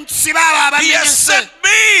 n'okusiba abo He has abamenyese sent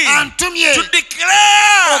me antumye to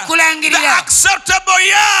declare the okulangirira acceptable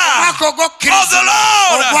year omwaka of the ogw'okkiriza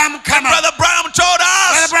Lord. ogwa And mukama Brother Branham told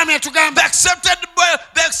Brother us Branham the yatugamba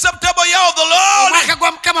acceptable year of the Lord omwaka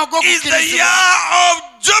gwa mukama is the ogw'okukkirizibwa year of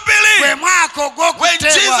gwe Jubilee. mwaka When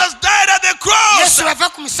ogw'okuteebwa Jesus died at the cross yesu bava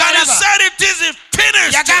ku and he musalaba said it is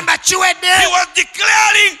finished, yagamba kiwedde he was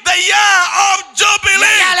declaring the year of yali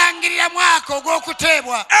Jubilee. alangirira mwaka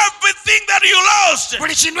ogw'okuteebwa Everything that you lost,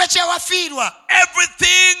 buli kintu ekyewafiirwa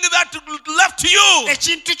everything that left you,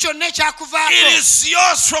 ekintu kyonna it ekyakuvaako is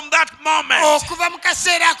yours from that moment. okuva mu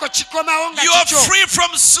kaseera ako kikomawo nga You are kikyo free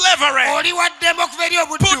from slavery. oli waddembe okuva eri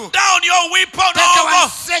obuddu Put down your weapon teeka of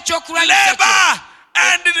wansi ekyokulwanyisa kyo labor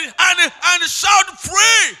and shout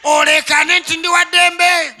free. oleekaane nti ndi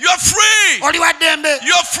waddembe You're free. oli waddembe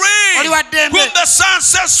You're free. Oli wa ddembe. Whom the Son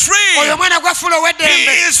sets free, oyo omwana gwafuula he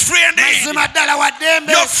ow'eddembe is free indeed. mazima ddala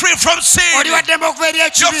waddembe You're free from sin. oli waddembe okuva eri You're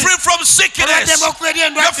ekibi free from oli sickness. waddembe okuva eri You're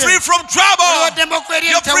endwadde free from oli trouble. waddembe okuva eri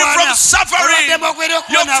You're free emitawaana from oli suffering. waddembe okuva eri You're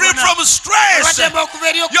free okubonaabona from oli stress. waddembe okuva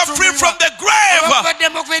eri You're free from okutumibwa the grave. oli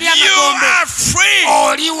waddembe okuva eri You amagombe are free.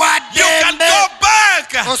 oli You can waddembe go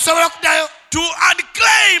back osobola okuddayo to and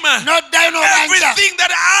claim n'oddayo n'obanja everything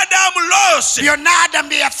that Adam lost. byonna adamu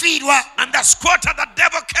bye yafiirwa And the squatter, the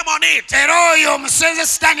devil came on it. era oyo omusenze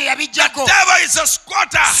sitaani yabijjako Devil is a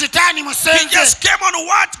squatter. sitaani He musenze just came on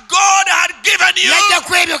what God had given you. yajja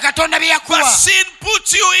ku ebyo katonda bye But yakuwa sin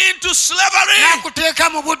puts you into slavery n'akuteeka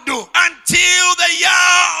mu buddu until the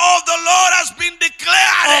year of the Lord has been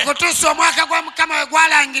declared. okutuusa omwaka gwa mukama we And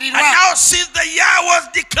gwalangirirwa now since the year was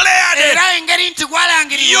declared, era engeri nti you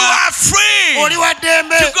gwalangirirwa are free oli wa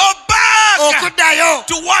ddembe to go back okuddayo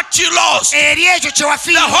to what you lost. eri ekyo kye The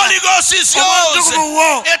wafiirwa Holy Ghost is yours. obutukuvu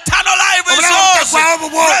bwo Eternal life is obulamu obutaggwaawo yours.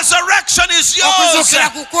 bubwo Resurrection is yours. okuzuukira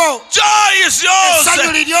kukwo Joy is yours.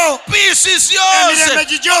 essanyu liryo Peace is yours. emirembe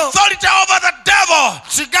gigyo Authority over the devil.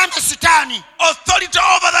 kigambe sitaani Authority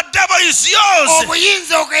over the devil is yours.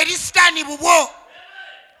 obuyinza eri sitaani bubwo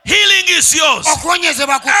Healing is yours.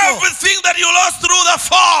 okuwonyezebwa kukwo Everything that you lost through the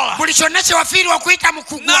fall, buli kyonna kye wafiirwa okuyita mu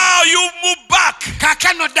kugwa now you move back.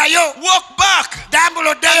 kaakano ddayo Walk back.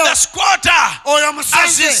 dambula And oddayo the squatter, oyo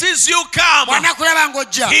as he omusenze sees you come, bw'anakulaba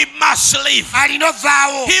ng'ojja he must leave. alina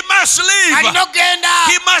ovaawo He must leave. alina okgenda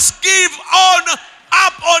He must give on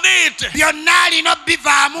up on it byonna alina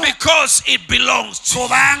obivaamu because it belongs to you.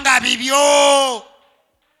 kubanga bibyo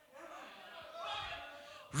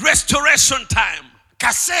Restoration time.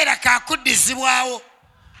 kaseera kakuddizibwawo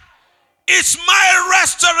It's my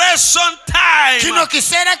restoration kino time.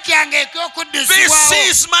 kiseera kyange This ekyokuddizibwawo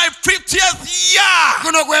is my 50th year.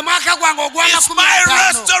 guno gwe mwaka gwange It's ogw'amakumi my ataano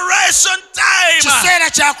restoration time kiseera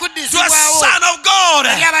to a kyakuddizibwawo son of God,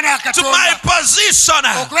 eri abaana to my bakatonda position,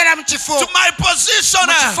 okubeera mu kifo to my position,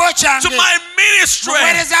 mu kifo kyange to my ministry, mu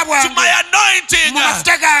buweereza to bwange my anointing, mu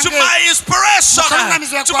mafuta gange to my inspiration, mu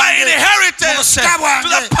kuluŋŋamizibwa to my kwange inheritance, mu busika to bwange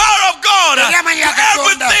the power of God, eri amanyi to ga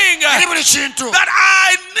katonda everything eri buli kintu that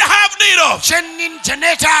I have need of. kye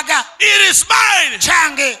neetaaga It is mine.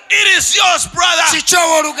 kyange It is yours, brother.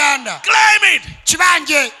 kikyowooluganda Claim it.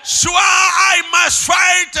 kibanje Sure, I must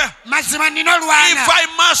fight. mazima nina If olwana I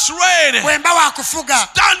must reign, bwe mba waakufuga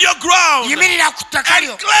stand your ground yimirira ku ttaka and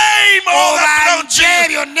lyo claim all that belongs to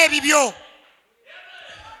obanje you. byonna ebibyo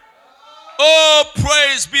Oh,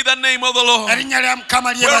 praise be the name of the Lord. erinnya lya mukama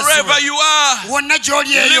Wherever lyebazibwe you are, wonna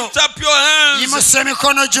gy'oli eyo lift up your hands yimusa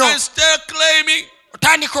emikono gyo and start claiming.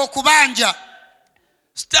 otandika okubanja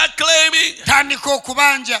Start claiming. tandika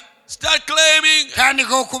okubanja Start claiming.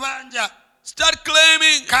 tandika okubanja Start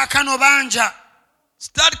claiming. kaakano banja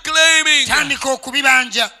Start claiming. tandika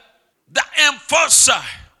okubibanja The enforcer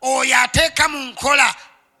oyo ateeka mu nkola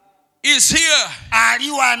is here. ali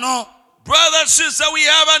wano Brother, sister, we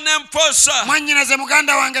have an enforcer. mwannyinaze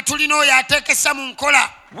muganda wange tulina oyo ateekesa mu nkola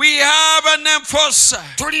We have an enforcer.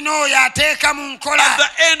 tulina oyo ateeka mu At nkola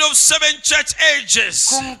the end of 7 church ages,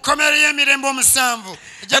 ku nkomero y'emirembe omusanvu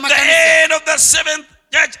at the end of the 7th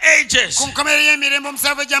church ages. ku nkomerero y'emirembe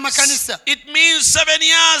omusanvu egy'amakanisa It means 7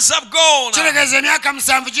 years have gone. kitegeeza emyaka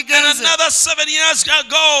musanvu And gigenze another 7 years are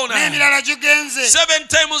gone. n'emirala gigenze 7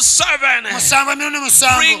 times 7 musanvu emirundi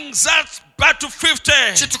musanvu brings us back to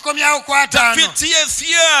 50. kitukomyawo ku The ataano 50th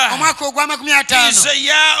year omwaka ogw'amakumi is ataano a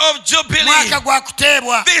year of Jubilee. mwaka gwa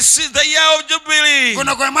kuteebwa This is the year of Jubilee.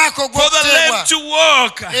 guno gwe mwaka For the ogw'okuteebwa lame to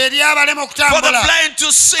walk, eri abalema for the okutambula blind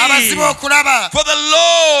to see, abazibu okulaba for the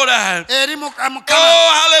Lord. eri mukama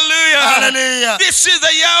Oh, hallelujah. Hallelujah. This is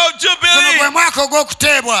the year of guno gwe Jubilee. mwaka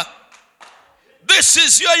ogw'okuteebwa This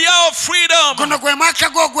is your year of freedom. guno gwe mwaka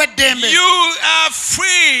gwo ogw'eddembe You are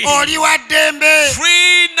free. oli wa ddembe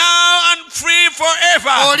Free now and free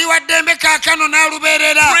forever. oli wa ddembe kaakano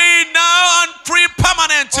n'alubeerera Free now and free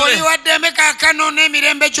permanently. oli wa ddembe kaakano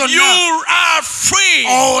n'emirembe gyonna You are free.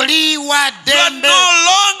 oli wa You are ddembe no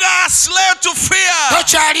longer a slave to fear.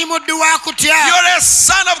 tokyali muddu wa kutya You're a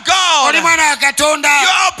son of God. oli mwana wa katonda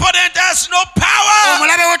Your opponent has no power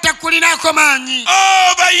omulabe wo takulinaako maanyi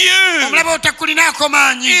over you. omulabe wo takulinaako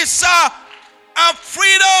maanyi It's a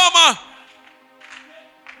freedom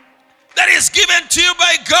that is given to you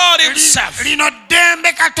by God Himself. lino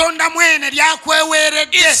ddembe katonda mwene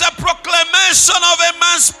lyakweweeredde It's a proclamation of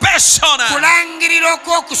emancipation. kulangirira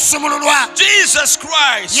okw'okusumululwa Jesus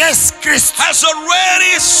Christ yesu kristo has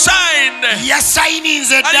already signed and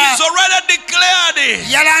yasayininze dda He's already declared a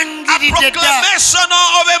yalangiridde dda proclamation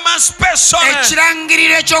of emancipation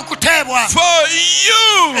ekirangiriro ekyokuteebwa for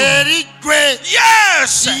you. eri ggwe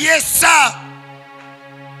Yes, yesa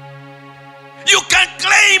you can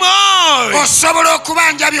claim all. osobola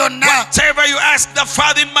okubanja byonna Whatever you ask the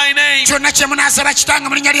Father in my name, kyonna kye munaasaba kitanga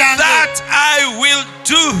mu linnya lyange that I will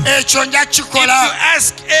do. ekyo nja If you kikola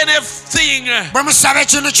ask anything bwe musaba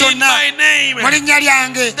ekintu in kyonna my name, mu linnya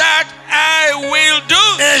lyange that I will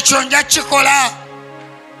do. ekyo nja kikola.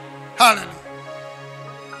 Hallelujah.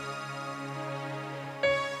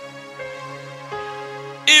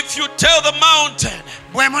 If you tell the mountain,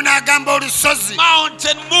 bwe munaagamba olusozi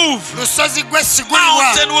mountain move, lusozi gwe sigulibwa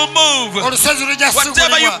mountain will move. olusozi lujja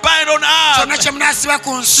Whatever you sigulibwa bind on kyonna earth kye munaasiba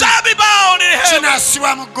ku nsi shall be bound in heaven.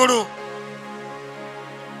 kinaasibwa mu ggulu.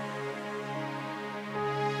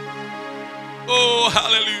 Oh,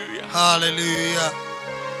 hallelujah. Hallelujah.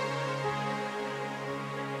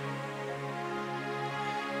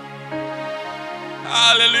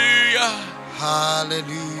 Hallelujah.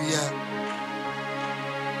 Hallelujah.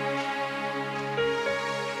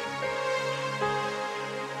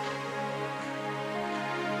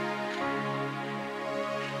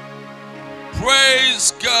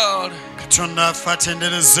 Praise God. katonda afe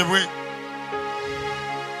atenderezebwe.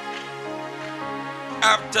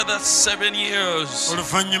 After the 7 years,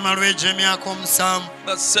 oluvannyuma lw'egyo emyaka omusanvu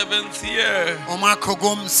the 7th year, omwaka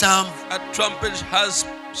ogw'omusanvu a trumpet has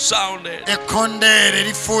sounded. ekkondeere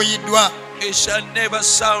lifuuyiddwa It shall never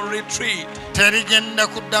sound retreat. terigenda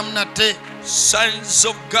kuddamu nate. Sons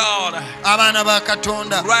of God, abaana ba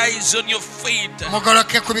katonda rise on your feet.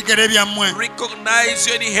 mugoloke ku bigere byammwe Recognize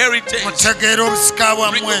your inheritance. mutegeere obusika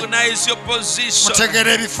bwammwe Recognize your position.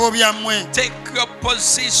 mutegeere ebifo byammwe Take your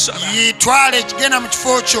position. yitwale genda mu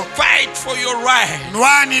kifo kyo Fight for your right.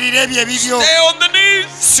 lwanirira ebyo ebibyo Stay on the knees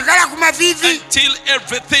sigala ku maviivi until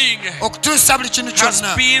everything okutuusa buli kintu has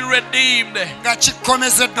kyonna been redeemed. nga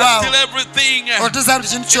kikomezeddwawo Until everything okutuusa buli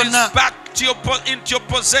kintu is kyonna back to into your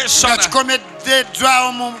possession. nga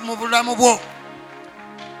kikomeddwawo mu bulamu bwo.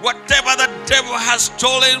 Whatever the devil has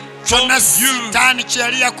stolen from kyonna you, sitaani kye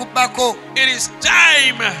yali yakubbako it is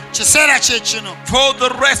time kiseera kye kino for the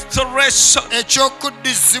restoration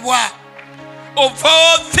ekyokuddizibwa of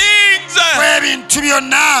all things. kw'ebintu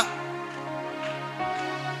byonna.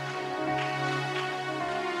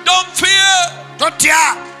 Don't fear.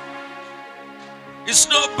 Totya, It's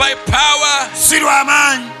not by power. si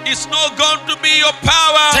lw'amaanyi, It's not going to be your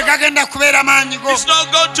power. tegagenda kubeera maanyi go, It's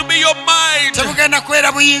not going to be your mind. tebugenda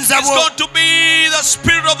kubeera buyinza It's bwo, going to be the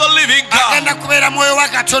Spirit of the living agenda God. kubeera mwoyo wa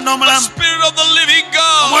katonda The omulamu, Spirit of the living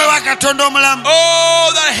omwoyo God. wa katonda omulamu.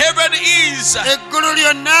 All that heaven is and Eggulu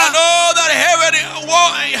lyonna, all that heaven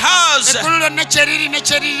has, eggulu lyonna kye liri ne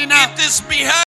kye lirina. it is behind.